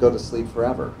decided to go to sleep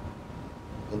forever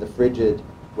in the frigid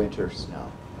winter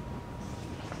snow.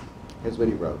 Here's what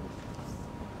he wrote.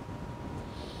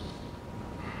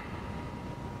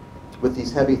 With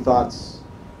these heavy thoughts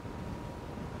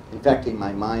infecting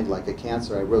my mind like a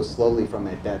cancer, I rose slowly from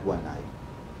my bed one night.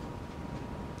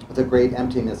 With a great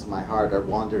emptiness in my heart, I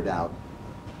wandered out.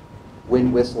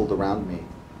 Wind whistled around me.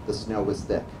 The snow was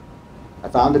thick. I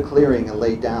found a clearing and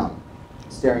lay down,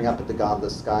 staring up at the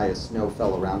godless sky as snow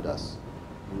fell around us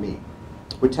and me.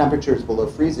 With temperatures below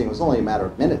freezing, it was only a matter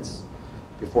of minutes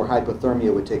before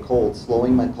hypothermia would take hold,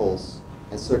 slowing my pulse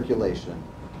and circulation,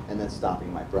 and then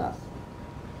stopping my breath.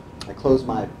 I closed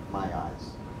my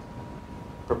eyes,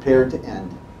 prepared to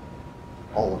end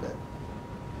all of it.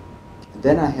 And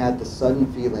then I had the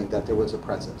sudden feeling that there was a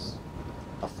presence,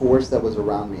 a force that was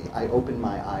around me. I opened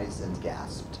my eyes and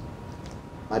gasped.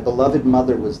 My beloved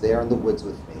mother was there in the woods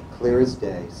with me, clear as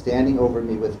day, standing over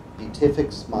me with a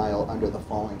beatific smile under the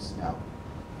falling snow.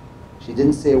 She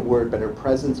didn't say a word, but her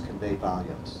presence conveyed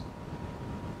volumes.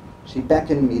 She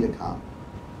beckoned me to come.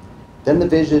 Then the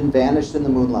vision vanished in the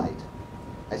moonlight.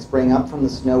 I sprang up from the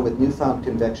snow with newfound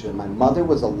conviction. My mother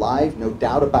was alive, no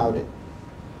doubt about it.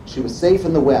 She was safe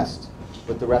in the West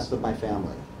with the rest of my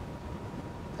family.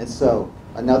 And so,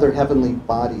 another heavenly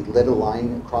body lit a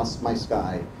line across my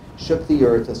sky, shook the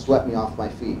earth, and swept me off my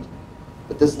feet.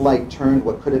 But this light turned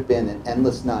what could have been an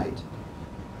endless night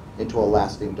into a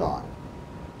lasting dawn.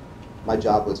 My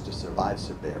job was to survive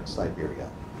Siberia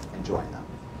and join them.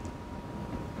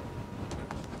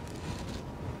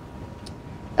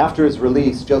 After his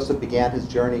release, Joseph began his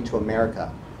journey to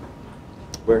America,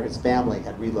 where his family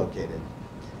had relocated.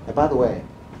 And by the way,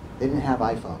 they didn't have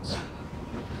iPhones,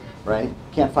 right?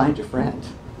 Can't find your friend.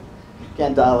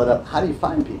 Can't dial it up. How do you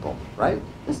find people, right?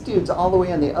 This dude's all the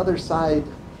way on the other side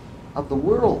of the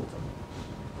world.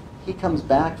 He comes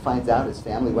back, finds out his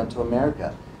family went to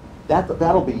America.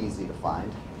 That'll be easy to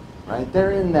find, right?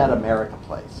 They're in that America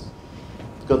place.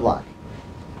 Good luck.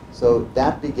 So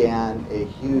that began a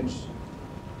huge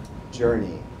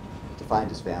journey to find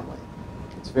his family.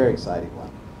 It's a very exciting one.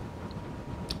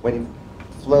 When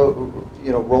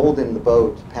he rolled in the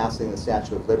boat passing the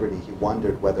Statue of Liberty, he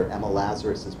wondered whether Emma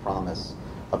Lazarus's promise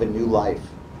of a new life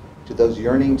to those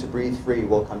yearning to breathe free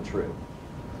will come true.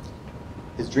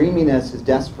 His dreaminess, his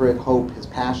desperate hope, his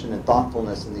passion and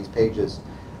thoughtfulness in these pages,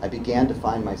 I began to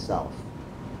find myself.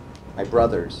 My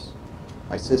brothers,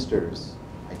 my sisters,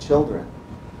 my children,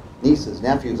 nieces,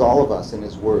 nephews, all of us in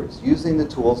his words, using the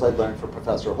tools I learned from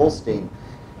Professor Holstein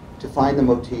to find the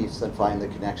motifs and find the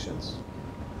connections.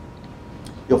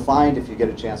 You'll find, if you get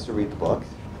a chance to read the book,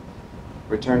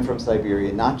 Return from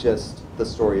Siberia, not just the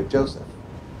story of Joseph.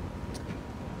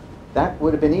 That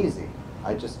would have been easy.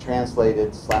 I just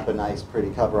translated, slap a nice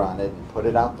pretty cover on it, and put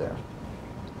it out there.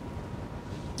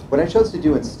 What I chose to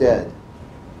do instead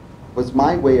was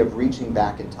my way of reaching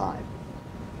back in time,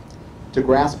 to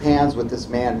grasp hands with this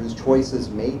man whose choices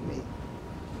made me,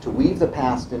 to weave the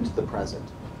past into the present,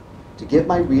 to give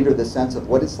my reader the sense of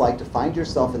what it's like to find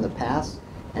yourself in the past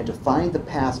and to find the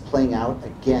past playing out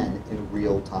again in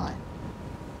real time.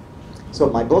 So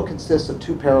my book consists of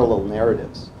two parallel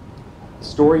narratives, the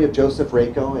story of Joseph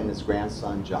Rako and his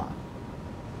grandson John.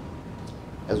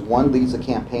 As one leads a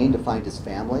campaign to find his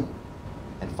family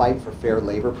and fight for fair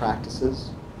labor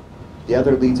practices, the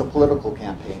other leads a political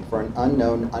campaign for an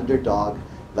unknown underdog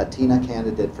Latina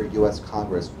candidate for U.S.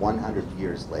 Congress 100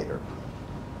 years later.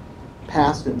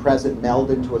 Past and present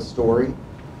meld into a story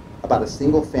about a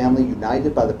single family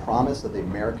united by the promise of the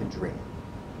American dream.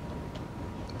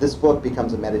 This book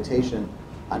becomes a meditation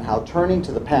on how turning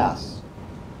to the past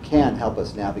can help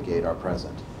us navigate our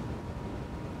present.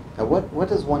 Now, what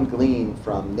does one glean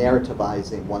from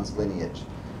narrativizing one's lineage?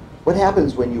 What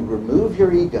happens when you remove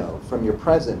your ego from your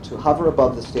present to hover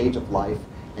above the stage of life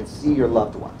and see your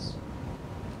loved ones,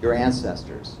 your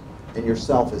ancestors, and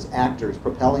yourself as actors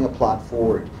propelling a plot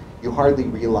forward you hardly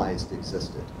realized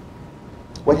existed?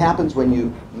 What happens when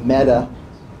you meta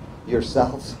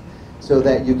yourself so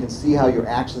that you can see how your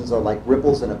actions are like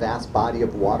ripples in a vast body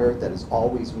of water that is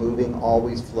always moving,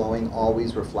 always flowing,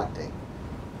 always reflecting?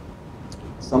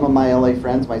 Some of my LA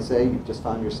friends might say you've just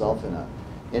found yourself in an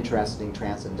interesting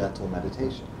transcendental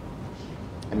meditation.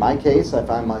 In my case, I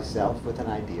found myself with an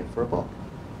idea for a book.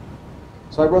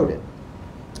 So I wrote it.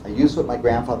 I used what my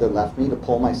grandfather left me to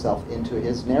pull myself into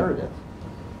his narrative.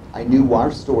 I knew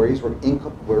our stories were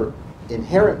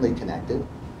inherently connected,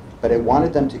 but I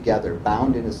wanted them together,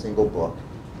 bound in a single book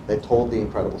that told the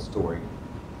incredible story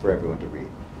for everyone to read.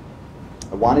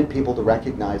 I wanted people to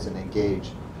recognize and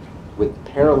engage with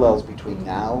the parallels between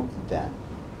now and then.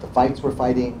 The fights we're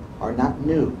fighting are not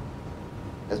new.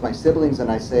 As my siblings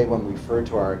and I say when we refer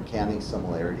to our uncanny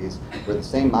similarities, we're the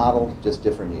same model, just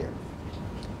different year.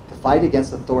 The fight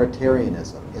against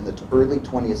authoritarianism in the early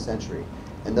 20th century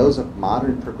and those of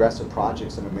modern progressive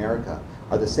projects in America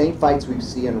are the same fights we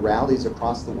see in rallies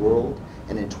across the world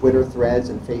and in Twitter threads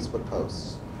and Facebook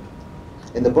posts.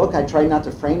 In the book, I try not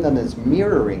to frame them as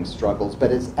mirroring struggles,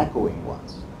 but as echoing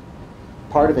ones.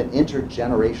 Part of an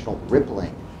intergenerational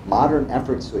rippling, modern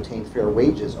efforts to attain fair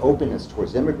wages, openness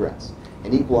towards immigrants,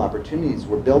 and equal opportunities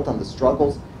were built on the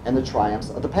struggles and the triumphs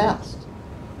of the past.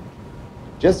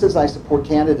 Just as I support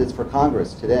candidates for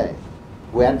Congress today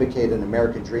who advocate an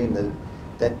American dream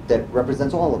that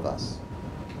represents all of us,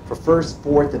 for first,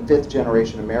 fourth, and fifth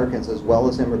generation Americans as well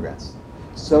as immigrants.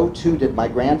 So too did my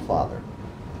grandfather,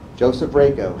 Joseph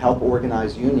Rako, help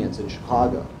organize unions in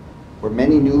Chicago, where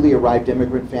many newly arrived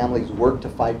immigrant families worked to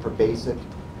fight for basic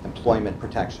employment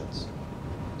protections.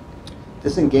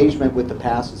 This engagement with the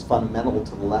past is fundamental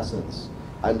to the lessons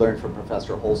I learned from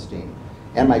Professor Holstein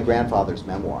and my grandfather's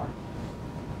memoir.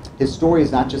 His story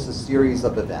is not just a series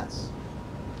of events,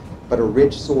 but a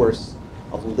rich source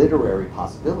of literary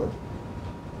possibility.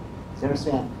 You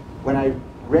understand? When I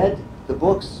read the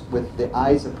books with the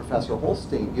eyes of Professor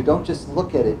Holstein, you don't just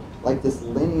look at it like this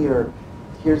linear,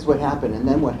 here's what happened, and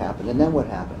then what happened, and then what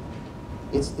happened.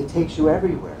 It takes you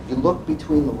everywhere. You look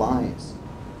between the lines,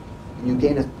 and you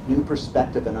gain a new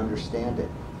perspective and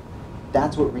understanding.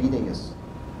 That's what reading is.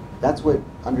 That's what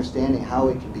understanding how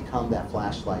it can become that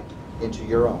flashlight into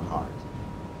your own heart.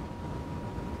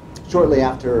 Shortly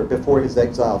before his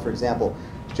exile, for example,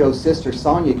 Joe's sister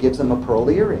Sonia gives him a pearl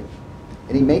earring,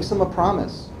 and he makes him a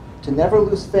promise to never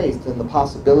lose faith in the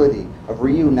possibility of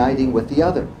reuniting with the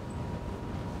other,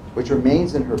 which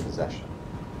remains in her possession.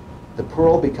 The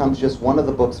pearl becomes just one of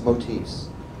the book's motifs.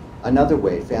 Another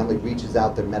way family reaches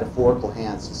out their metaphorical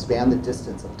hands to span the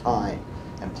distance of time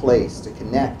and place, to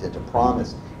connect and to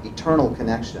promise eternal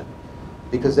connection.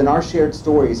 Because in our shared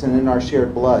stories and in our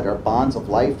shared blood are bonds of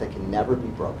life that can never be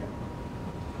broken.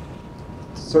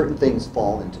 Certain things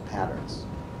fall into patterns.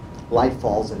 Life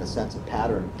falls in a sense of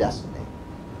pattern of destiny.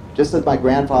 Just as my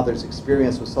grandfather's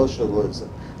experience with socialism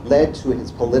led to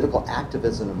his political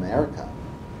activism in America,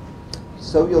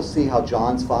 so you'll see how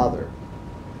John's father,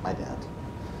 my dad,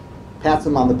 pats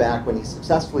him on the back when he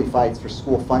successfully fights for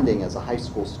school funding as a high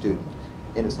school student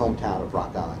in his hometown of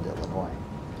Rock Island, Illinois,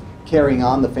 carrying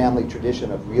on the family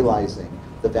tradition of realizing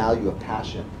the value of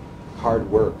passion,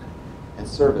 hard work, and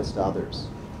service to others.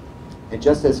 And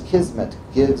just as Kismet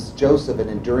gives Joseph an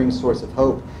enduring source of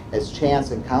hope, as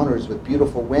chance encounters with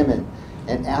beautiful women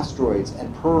and asteroids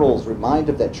and pearls remind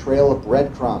of that trail of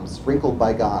breadcrumbs sprinkled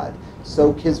by God,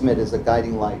 so Kismet is a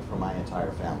guiding light for my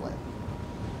entire family.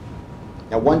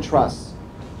 Now, one trusts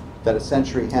that a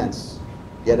century hence,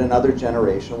 yet another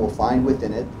generation will find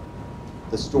within it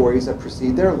the stories that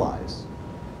precede their lives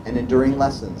and enduring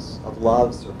lessons of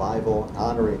love, survival, and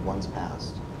honoring one's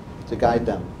past to guide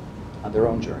them on their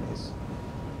own journeys.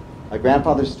 My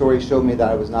grandfather's story showed me that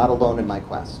I was not alone in my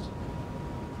quest.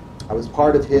 I was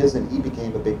part of his, and he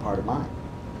became a big part of mine.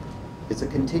 It's a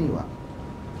continuum.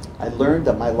 I learned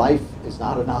that my life is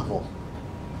not a novel.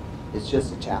 It's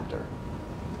just a chapter.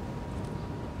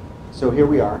 So here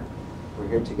we are. We're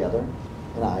here together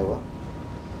in Iowa,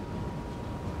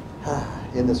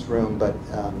 in this room, but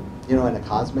in a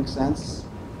cosmic sense,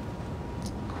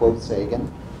 quote Sagan,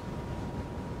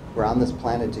 we're on this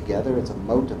planet together. It's a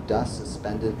mote of dust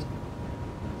suspended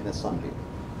in a sunbeam,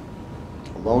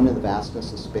 alone in the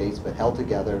vastness of space, but held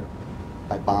together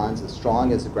by bonds as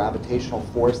strong as the gravitational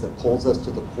force that pulls us to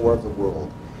the core of the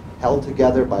world, held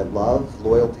together by love,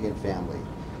 loyalty, and family.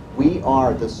 We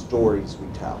are the stories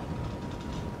we tell.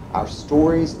 Our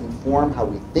stories inform how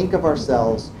we think of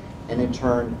ourselves and, in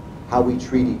turn, how we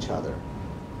treat each other.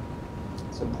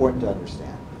 It's important to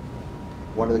understand.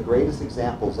 One of the greatest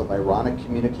examples of ironic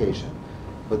communication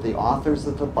with the authors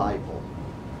of the Bible.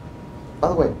 By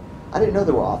the way, I didn't know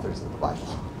there were authors of the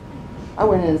Bible. I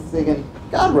went in thinking,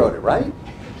 God wrote it, right?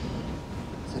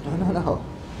 I said, no.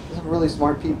 These are really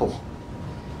smart people.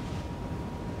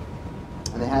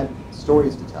 And they had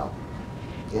stories to tell.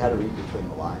 You had to read between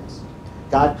the lines.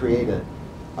 God created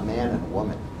a man and a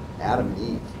woman, Adam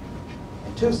and Eve,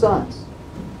 and 2 sons.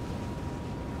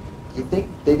 You think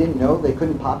they didn't know they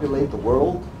couldn't populate the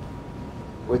world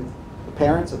with the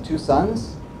parents of 2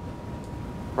 sons?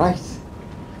 Right.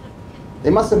 They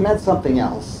must have meant something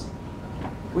else.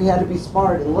 We had to be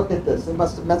smart and look at this. They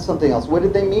must have meant something else. What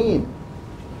did they mean?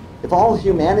 If all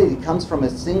humanity comes from a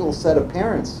single set of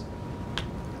parents,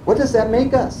 what does that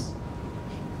make us?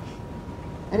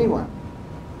 Anyone?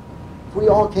 If we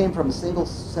all came from a single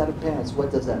set of parents,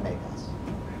 what does that make us?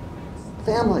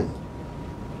 Family.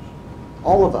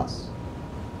 All of us.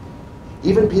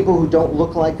 Even people who don't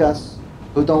look like us,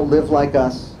 who don't live like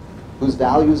us, whose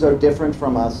values are different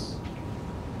from us,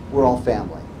 we're all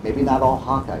family. Maybe not all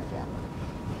Hawkeye family,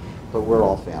 but we're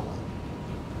all family.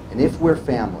 And if we're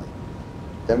family,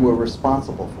 then we're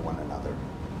responsible for one another.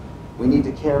 We need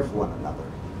to care for one another.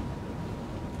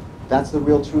 That's the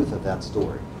real truth of that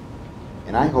story.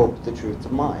 And I hope the truth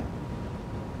of mine.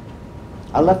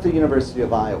 I left the University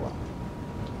of Iowa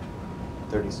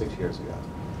 36 years ago,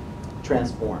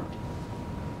 transformed.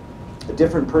 A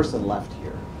different person left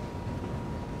here,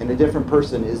 and a different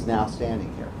person is now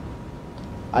standing here.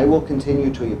 I will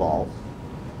continue to evolve,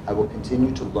 I will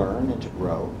continue to learn and to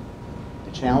grow,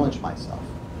 to challenge myself.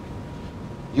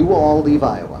 You will all leave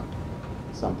Iowa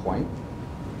at some point,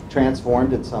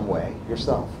 transformed in some way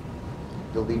yourself.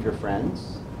 You'll leave your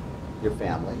friends, your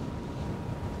family,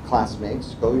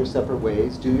 classmates, go your separate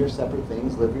ways, do your separate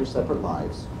things, live your separate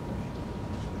lives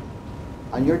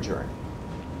on your journey,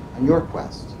 on your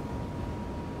quest.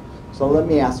 So let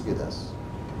me ask you this.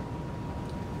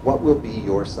 What will be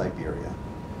your Siberia?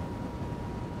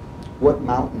 What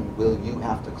mountain will you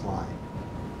have to climb?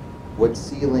 What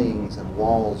ceilings and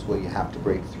walls will you have to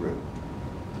break through?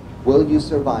 Will you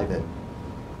survive it?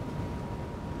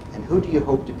 And who do you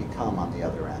hope to become on the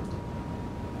other end?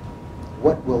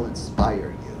 What will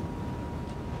inspire you?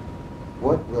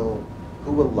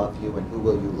 Who will love you and who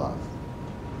will you love?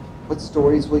 What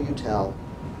stories will you tell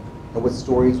and what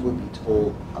stories will be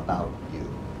told about you?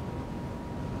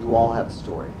 You all have a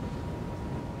story.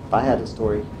 If I had a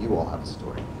story, you all have a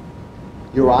story.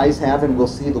 Your eyes have and will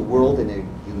see the world in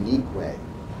a unique way.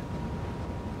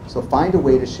 So find a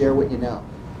way to share what you know,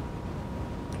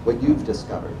 what you've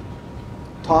discovered.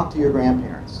 Talk to your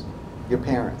grandparents, your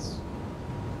parents,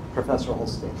 Professor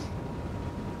Holstein.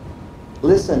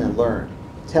 Listen and learn.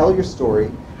 Tell your story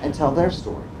and tell their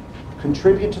story.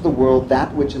 Contribute to the world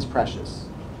that which is precious,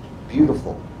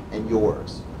 beautiful, and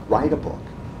yours. Write a book.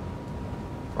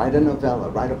 Write a novella.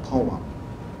 Write a poem.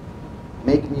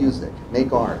 Make music.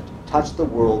 Make art. Touch the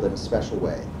world in a special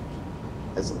way.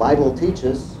 As the Bible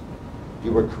teaches,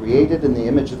 you were created in the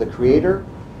image of the Creator,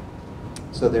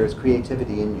 so there is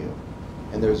creativity in you.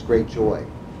 And there is great joy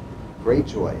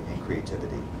in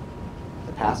creativity.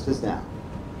 The past is now.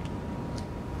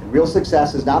 And real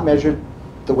success is not measured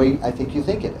the way I think you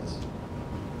think it is.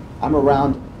 I'm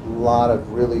around a lot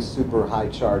of really super high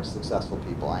charged successful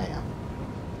people. I am.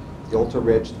 The ultra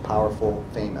rich, the powerful,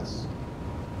 famous.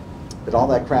 But all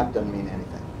that crap doesn't mean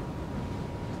anything.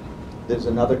 There's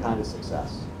another kind of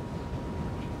success.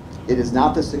 It is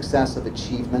not the success of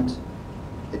achievement,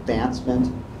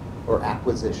 advancement, or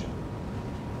acquisition.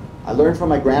 I learned from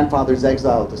my grandfather's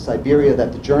exile to Siberia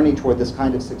that the journey toward this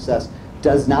kind of success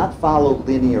does not follow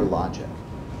linear logic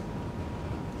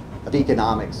of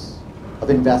economics,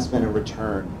 of investment and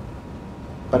return,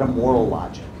 but a moral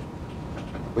logic,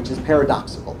 which is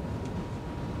paradoxical.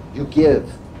 You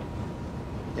give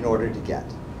in order to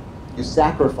get. You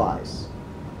sacrifice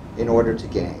in order to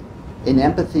gain. In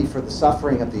empathy for the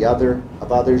suffering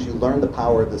of others, you learn the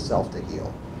power of the self to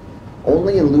heal.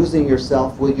 Only in losing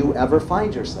yourself will you ever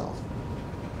find yourself.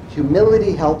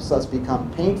 Humility helps us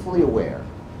become painfully aware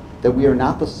that we are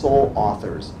not the sole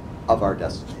authors of our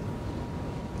destiny.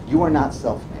 You are not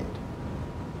self-made.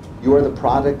 You are the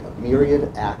product of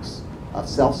myriad acts of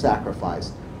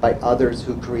self-sacrifice by others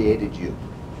who created you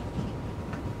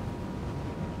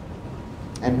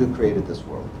and who created this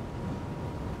world.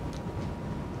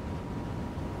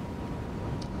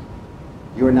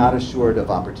 You are not assured of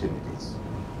opportunities,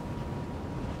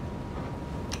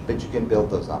 but you can build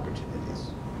those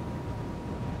opportunities.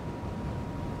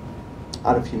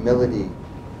 Out of humility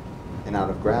and out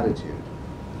of gratitude,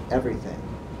 everything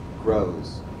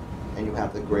grows and you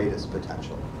have the greatest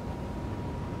potential.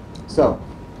 So,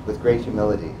 with great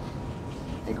humility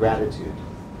and gratitude,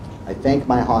 I thank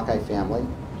my Hawkeye family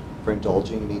for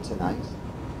indulging me tonight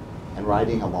and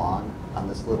riding along on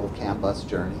this little CAM bus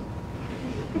journey.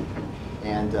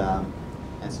 And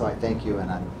so I thank you,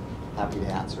 and I'm happy to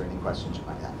answer any questions you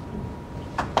might have.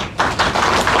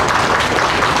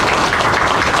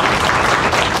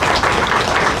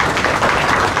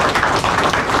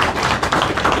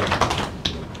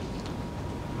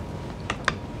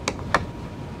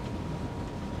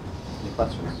 Any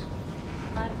questions?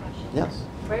 I have a question. Yes.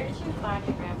 Where did you find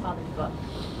your grandfather's book?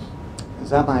 I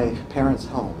was at my parents'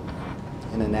 home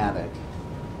in an attic,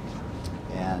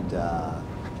 and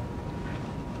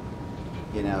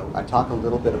you know, I talk a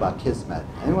little bit about kismet.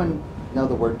 Anyone know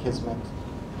the word kismet?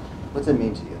 What's it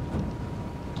mean to you?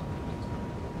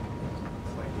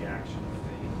 It's like the action of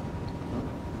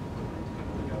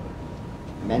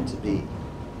fate. Meant to be,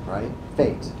 right?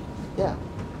 Fate. Yeah.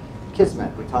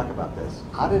 Kismet, we talk about this.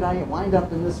 How did I wind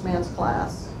up in this man's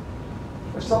class?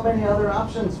 There's so many other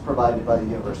options provided by the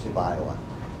University of Iowa.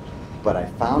 But I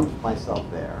found myself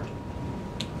there,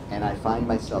 and I find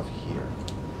myself here.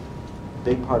 A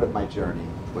big part of my journey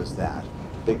was that.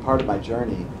 A big part of my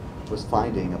journey was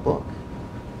finding a book.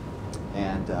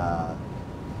 And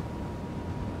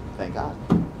thank God.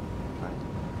 Right.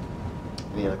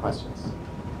 Any other questions?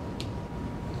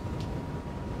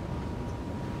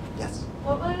 Yes?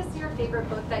 What was your favorite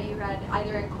book that you read,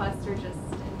 either in Quest or just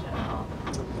in general?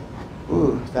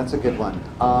 Ooh, that's a good one.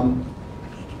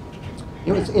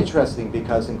 You know, it's interesting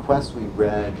because in Quest we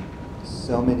read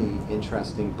so many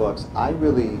interesting books. I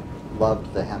really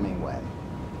loved the Hemingway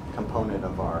component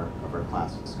of our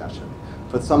class discussion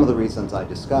for some of the reasons I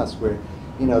discussed, where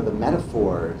you know the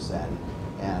metaphors and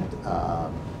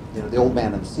you know the Old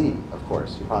Man and the Sea. Of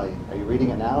course, are you reading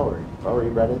it now or you've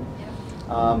already read it?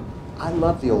 Yeah. I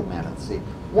love the Old Man and the Sea.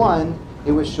 One,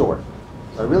 it was short,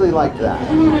 so I really liked that.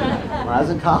 When I was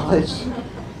in college,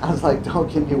 I was like,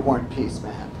 don't give me War and Peace,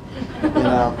 man. You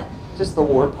know, just the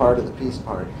war part of the peace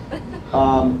part.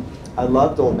 I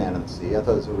loved Old Man and the Sea. I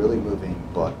thought it was a really moving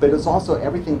book, but it was also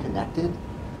everything connected,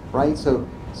 right? So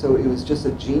it was just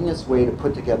a genius way to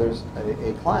put together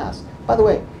a class. By the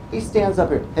way, he stands up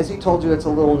here. Has he told you it's a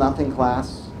little nothing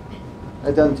class?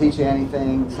 It doesn't teach you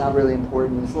anything. It's not really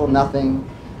important. It's a little nothing.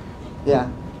 Yeah,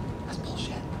 that's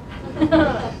bullshit.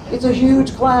 It's a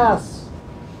huge class.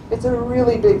 It's a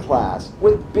really big class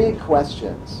with big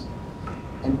questions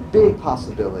and big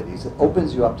possibilities. It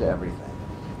opens you up to everything.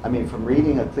 I mean, from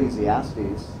reading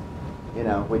Ecclesiastes, you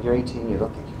know, when you're 18, you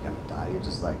don't think you're going to die. You're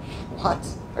just like, what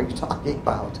are you talking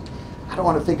about? I don't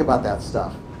want to think about that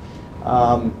stuff.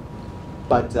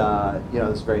 But you know,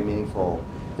 it's very meaningful.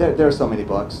 There are so many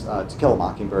books. To Kill a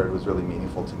Mockingbird was really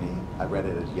meaningful to me. I read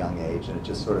it at a young age, and it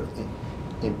just sort of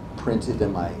imprinted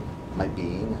in my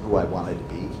being who I wanted to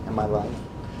be in my life.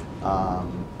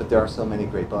 But there are so many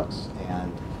great books,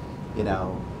 and you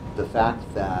know, the fact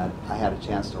that I had a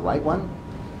chance to write one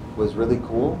was really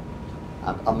cool.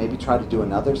 I'll maybe try to do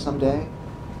another someday,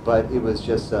 but it was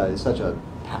just such a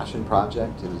passion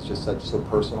project. It was just so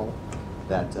personal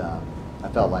that I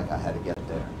felt like I had to get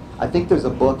there. I think there's a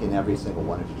book in every single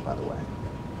one of you, by the way.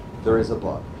 There is a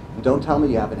book. And don't tell me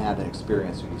you haven't had an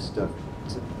experience where you sort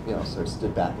of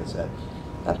stood back and said,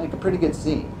 that'd make a pretty good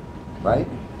scene, right?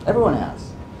 Everyone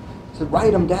has. So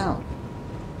write them down.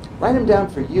 Write them down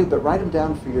for you, but write them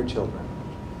down for your children.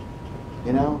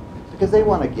 You know? Because they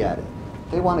want to get it.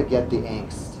 They want to get the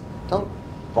angst. Don't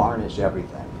varnish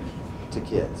everything to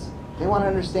kids. They want to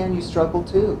understand you struggle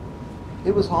too.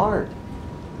 It was hard.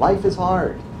 Life is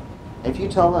hard. If you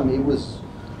tell them it was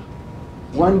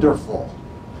wonderful,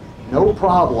 no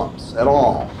problems at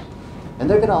all, and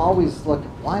they're going to always look,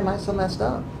 why am I so messed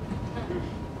up?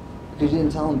 Because you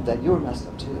didn't tell them that you were messed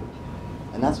up too.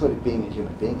 And that's what being a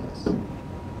human being is.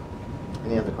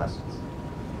 Any other questions?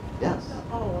 Yes?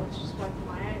 Oh, it's just went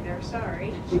my eye there,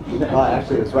 sorry. Oh,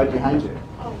 actually, it's right behind you.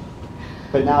 Oh.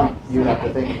 But now you have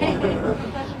to think.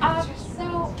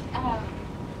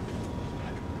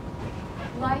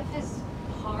 Life is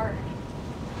hard.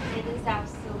 It is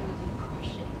absolutely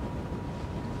crushing.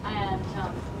 And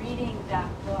reading that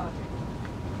book,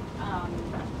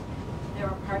 there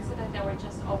were parts of it that were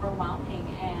just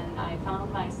overwhelming, and I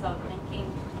found myself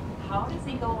thinking, how does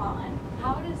he go on?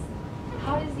 How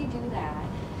does he do that?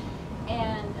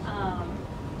 And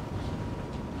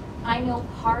I know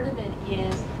part of it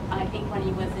is, I think when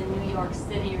he was in New York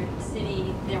City,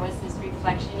 there was this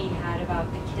reflection he had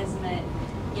about the kismet,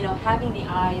 you know, having the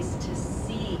eyes to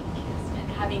see kismet,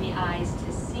 having the eyes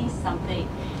to see something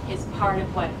is part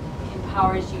of what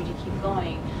empowers you to keep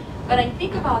going. But I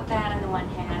think about that on the one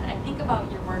hand. I think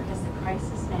about your work as a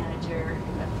crisis manager,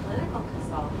 a political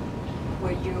consultant,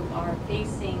 where you are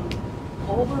facing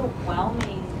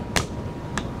overwhelming,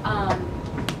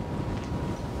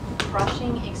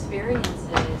 crushing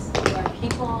experiences where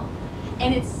people,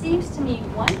 and it seems to me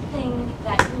one thing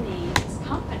that you need is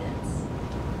confidence.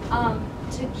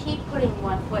 To keep putting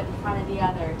one foot in front of the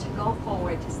other, to go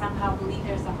forward, to somehow believe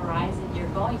there's a horizon you're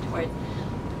going towards.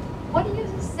 What do you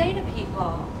say to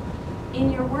people in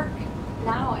your work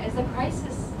now as a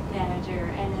crisis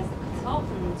manager and as a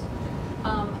consultant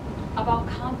about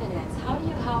confidence? How do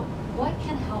you help, what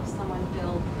can help someone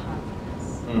build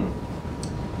confidence?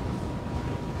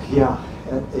 Yeah,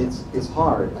 it's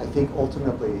hard. I think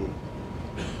ultimately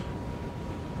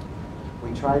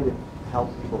we try to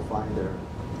help people find their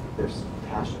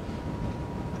passion.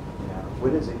 You know,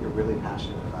 what is it you're really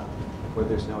passionate about? Where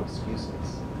there's no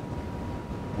excuses.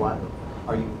 What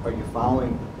are you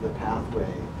following the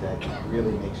pathway that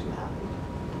really makes you happy?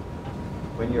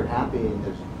 When you're happy and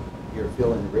you're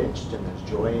feeling enriched and there's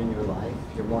joy in your life,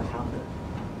 you're more confident.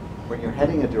 When you're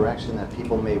heading a direction that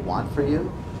people may want for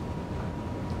you,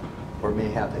 or may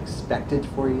have expected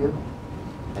for you,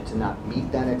 and to not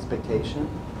meet that expectation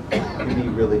can be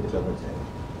really debilitating.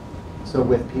 So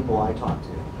with people I talk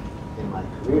to in my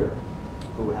career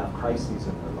who have crises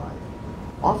in their life,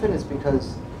 often it's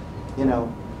because, you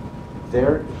know,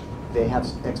 they have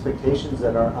expectations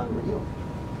that are unreal.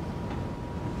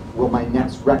 Will my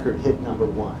next record hit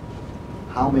 #1?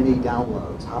 How many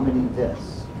downloads? How many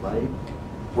this, right?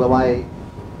 Will I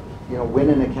win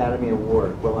an Academy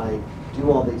Award? Will I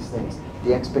do all these things?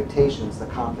 The expectations, the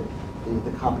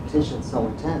competition's so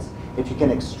intense. If you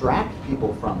can extract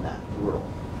people from that world,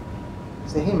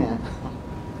 say, hey man,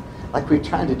 like we're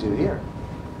trying to do here,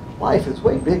 life is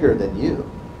way bigger than you,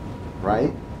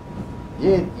 right?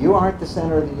 You aren't the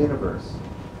center of the universe.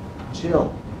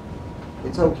 Chill.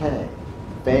 It's okay.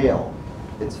 Fail.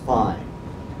 It's fine.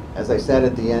 As I said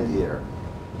at the end here,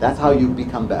 that's how you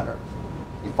become better.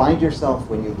 You find yourself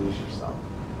when you lose yourself.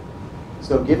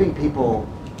 So giving people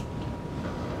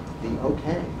the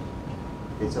okay,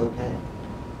 it's okay.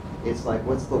 It's like,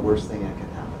 what's the worst thing that can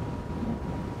happen?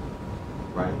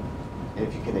 Right? And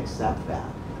if you can accept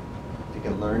that, if you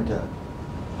can learn to,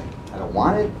 I don't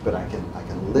want it, but I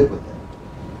can live with it,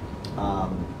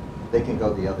 they can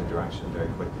go the other direction very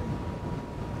quickly.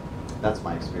 That's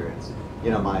my experience.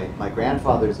 My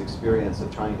grandfather's experience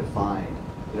of trying to find,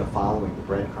 following the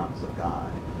breadcrumbs of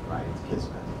God, right,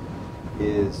 Kismet,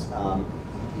 is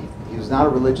he was not a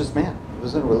religious man. He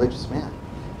wasn't a religious man.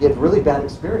 He had really bad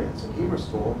experience in Hebrew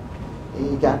school.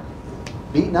 He got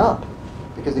beaten up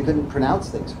because he couldn't pronounce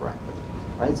things correctly,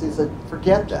 right? So he said,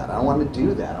 forget that. I don't want to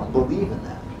do that. I don't believe in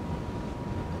that.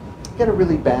 He got a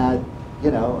really bad,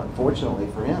 unfortunately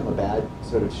for him, a bad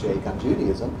sort of shake on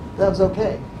Judaism. That was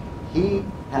okay. He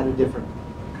had a different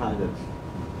kind of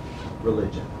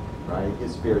religion, right?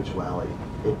 His spirituality.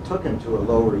 It took him to a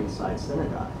Lower East Side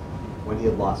synagogue when he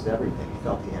had lost everything. He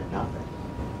felt he had nothing.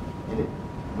 And it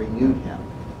renewed him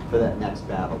for that next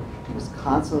battle. He was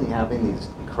constantly having these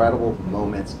incredible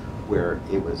moments where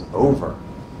it was over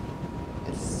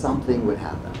and something would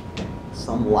happen.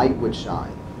 Some light would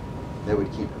shine that would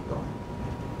keep him going.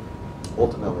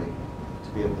 Ultimately,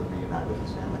 to be able to reunite with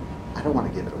his family. I don't want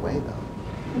to give it away, though.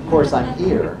 Of course, I'm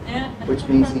here, which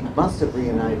means he must have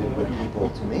reunited with people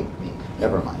to make me.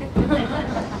 Never mind.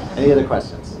 Any other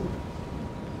questions?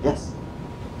 Yes?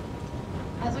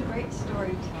 As a great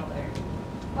storyteller,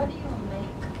 what do you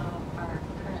make of our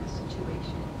current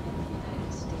situation in the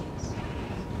United States,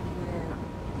 where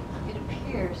it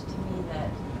appears to me that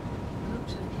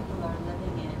groups of people are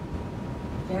living in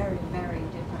very, very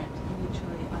different,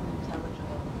 mutually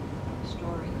unintelligible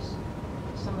stories?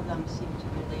 Some of them seem to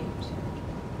relate to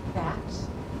facts,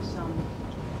 some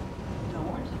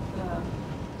don't,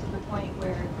 to the point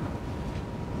where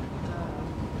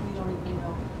we don't even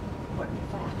know what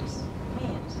facts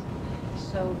means.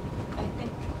 So I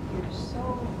think you're so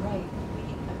right.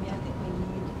 I think we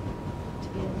need to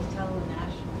be able to tell a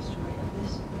national story of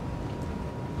this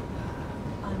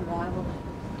unraveling.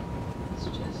 It's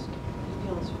just, it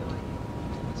feels really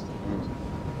devastating.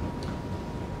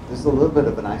 This is a little bit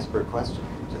of an iceberg question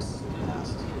you just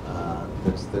asked.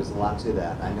 There's a lot to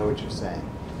that. I know what you're saying.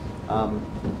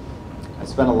 I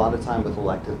spent a lot of time with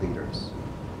elected leaders,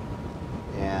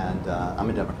 and I'm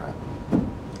a Democrat.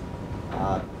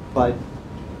 But,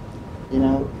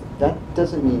 that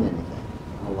doesn't mean anything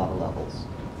on a lot of levels.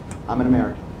 I'm an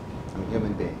American. I'm a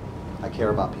human being. I care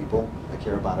about people. I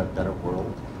care about a better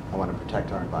world. I want to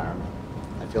protect our environment.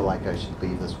 I feel like I should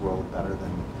leave this world better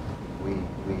than we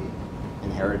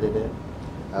inherited it.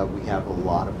 We have a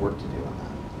lot of work to do on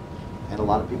that. And a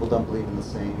lot of people don't believe in the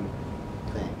same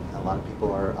thing. A lot of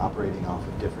people are operating off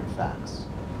of different facts.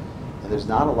 And there's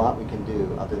not a lot we can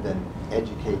do other than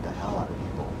educate the hell out of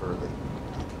people early.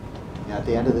 At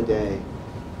the end of the day,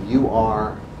 you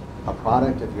are a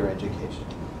product of your education.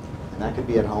 And that could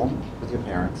be at home with your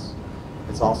parents.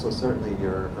 It's also certainly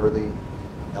your early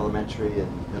elementary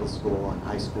and middle school and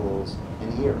high schools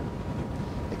and here.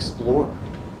 Explore.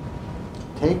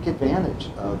 Take advantage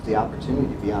of the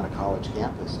opportunity to be on a college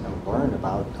campus and learn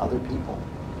about other people.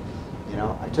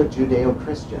 I took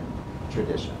Judeo-Christian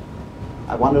tradition.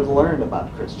 I wanted to learn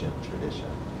about Christian tradition.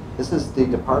 This is the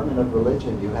Department of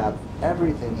Religion. You have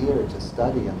everything here to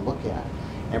study and look at.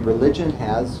 And religion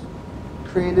has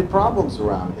created problems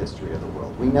around the history of the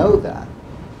world. We know that,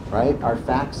 right? Our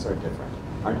facts are different.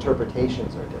 Our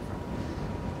interpretations are different.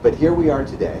 But here we are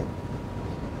today,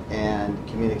 and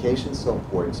communication is so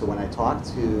important. So when I talk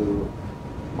to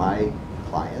my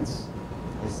clients,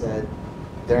 I said,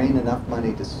 there ain't enough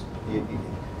money to,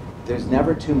 there's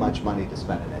never too much money to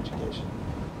spend in education.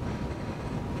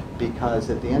 Because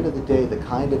at the end of the day, the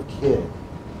kind of kid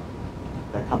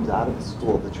that comes out of the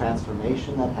school, the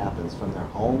transformation that happens from their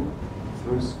home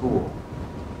through school,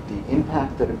 the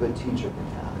impact that a good teacher can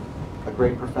have, a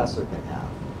great professor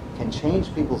can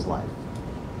change people's life.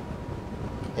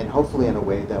 And hopefully in a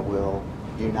way that will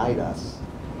unite us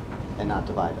and not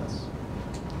divide us.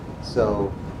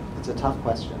 So it's a tough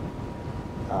question.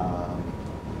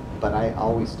 But I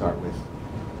always start with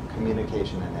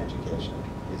communication and education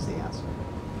is the answer.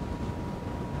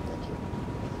 Thank you.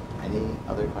 Any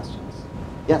other questions?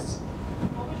 Yes?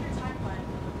 What was your timeline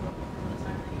from the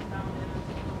time that you found it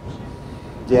until publishing?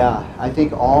 Yeah, I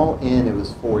think all in it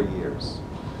was 4 years.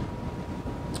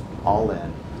 All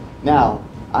in. Now,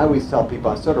 I always tell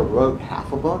people I sort of wrote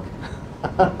half a book,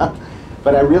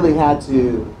 but I really had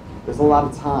to, there's a lot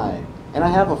of time, and I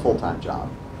have a full-time job,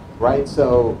 right?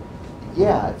 So,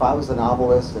 yeah, if I was a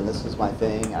novelist and this was my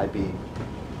thing, I'd be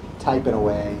typing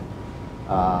away,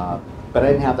 but I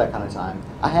didn't have that kind of time.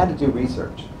 I had to do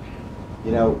research.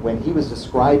 You know, when he was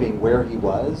describing where he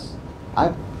was,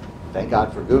 thank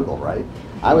God for Google, right?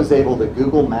 I was able to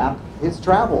Google map his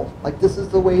travel. Like, this is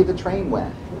the way the train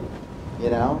went, you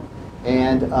know?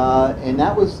 And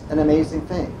that was an amazing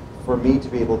thing for me to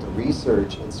be able to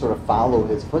research and sort of follow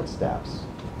his footsteps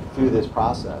through this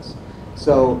process.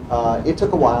 So it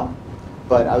took a while,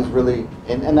 but I was really,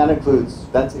 and that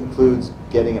includes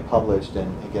getting it published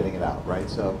and getting it out, right?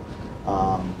 So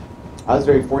I was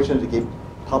very fortunate to get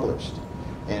published,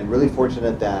 and really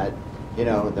fortunate that, you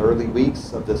know, in the early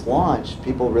weeks of this launch,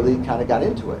 people really kind of got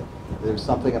into it. There was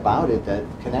something about it that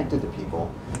connected to people.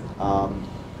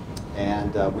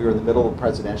 We were in the middle of a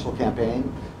presidential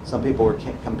campaign. Some people were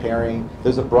comparing,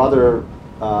 there's a brother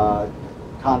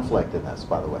conflict in this,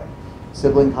 by the way.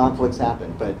 Sibling conflicts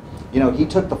happen, but you know, he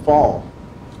took the fall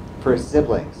for his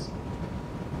siblings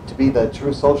to be the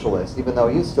true socialist, even though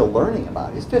he was still learning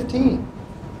about it. He's 15.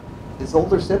 His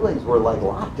older siblings were like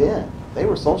locked in. They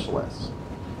were socialists.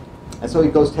 And so he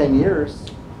goes 10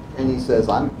 years and he says,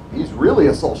 he's really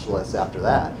a socialist after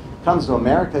that. Comes to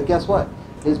America, guess what?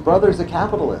 His brother's a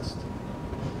capitalist.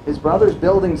 His brother's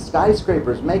building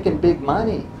skyscrapers, making big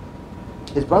money.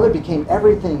 His brother became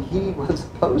everything he was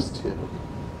supposed to.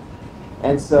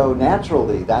 And so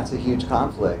naturally, that's a huge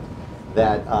conflict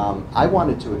that I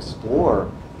wanted to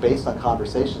explore based on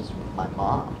conversations with my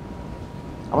mom.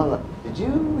 I wanted to, did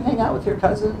you hang out with your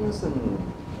cousins?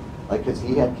 And like, because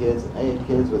he had kids and they had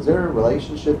kids, was there a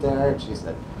relationship there? And she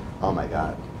said, oh my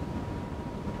God,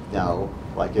 no,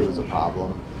 like it was a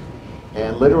problem.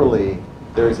 And literally,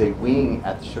 there's a wing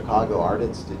at the Chicago Art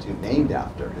Institute named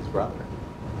after his brother,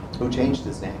 who changed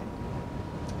his name.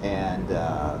 And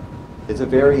it's a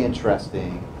very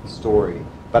interesting story,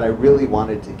 but I really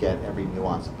wanted to get every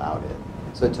nuance about it,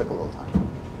 so it took a little time.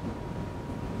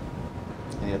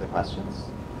 Any other questions?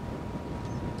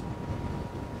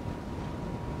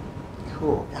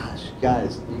 Cool. Gosh,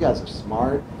 you guys are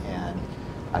smart, and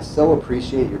I so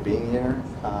appreciate your being here.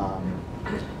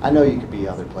 I know you could be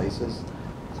other places.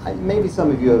 Maybe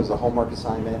some of you, it was a homework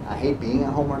assignment. I hate being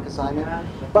a homework assignment,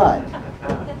 but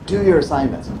do your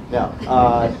assignments. No,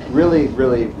 really,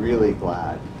 really, really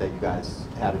glad that you guys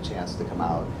had a chance to come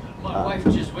out. My wife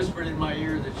just whispered in my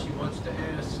ear that she wants to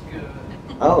ask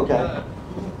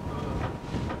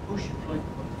who should play.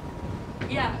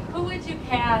 Yeah, who would you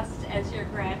cast as your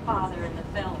grandfather in the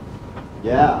film?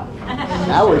 Yeah,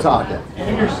 now we're talking.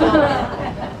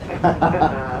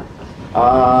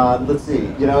 Let's see.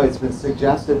 You know, it's been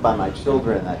suggested by my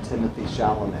children that Timothy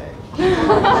Shallman.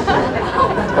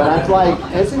 But I'm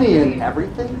like, isn't he in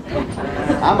everything?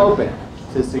 I'm open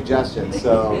to suggestions,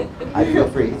 so I feel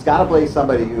free. It's got to play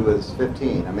somebody who was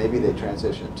 15, and maybe they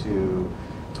transition to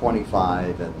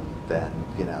 25, and then,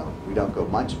 you know, we don't go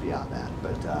much beyond that.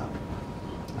 But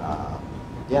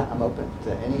yeah, I'm open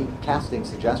to any casting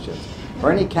suggestions,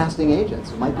 or any casting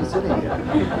agents who might be sitting here,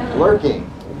 lurking,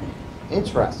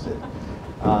 interested.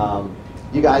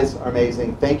 You guys are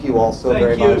amazing. Thank you all so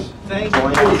very much. Thank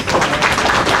Join you. us.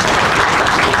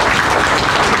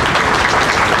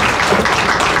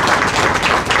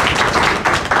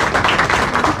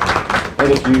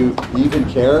 And if you even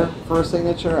care for a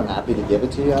signature, I'm happy to give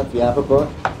it to you if you have a book.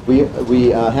 We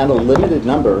handle a limited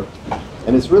number,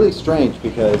 and it's really strange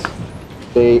because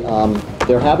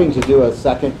they're having to do a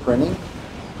second printing,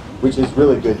 which is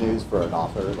really good news for an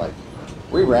author. Like,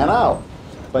 we ran out.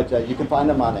 But you can find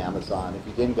them on Amazon. If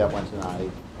you didn't get one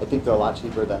tonight, I think they're a lot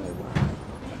cheaper than they were.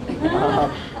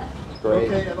 Great.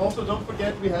 Okay, and also don't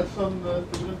forget we have some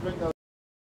food and drink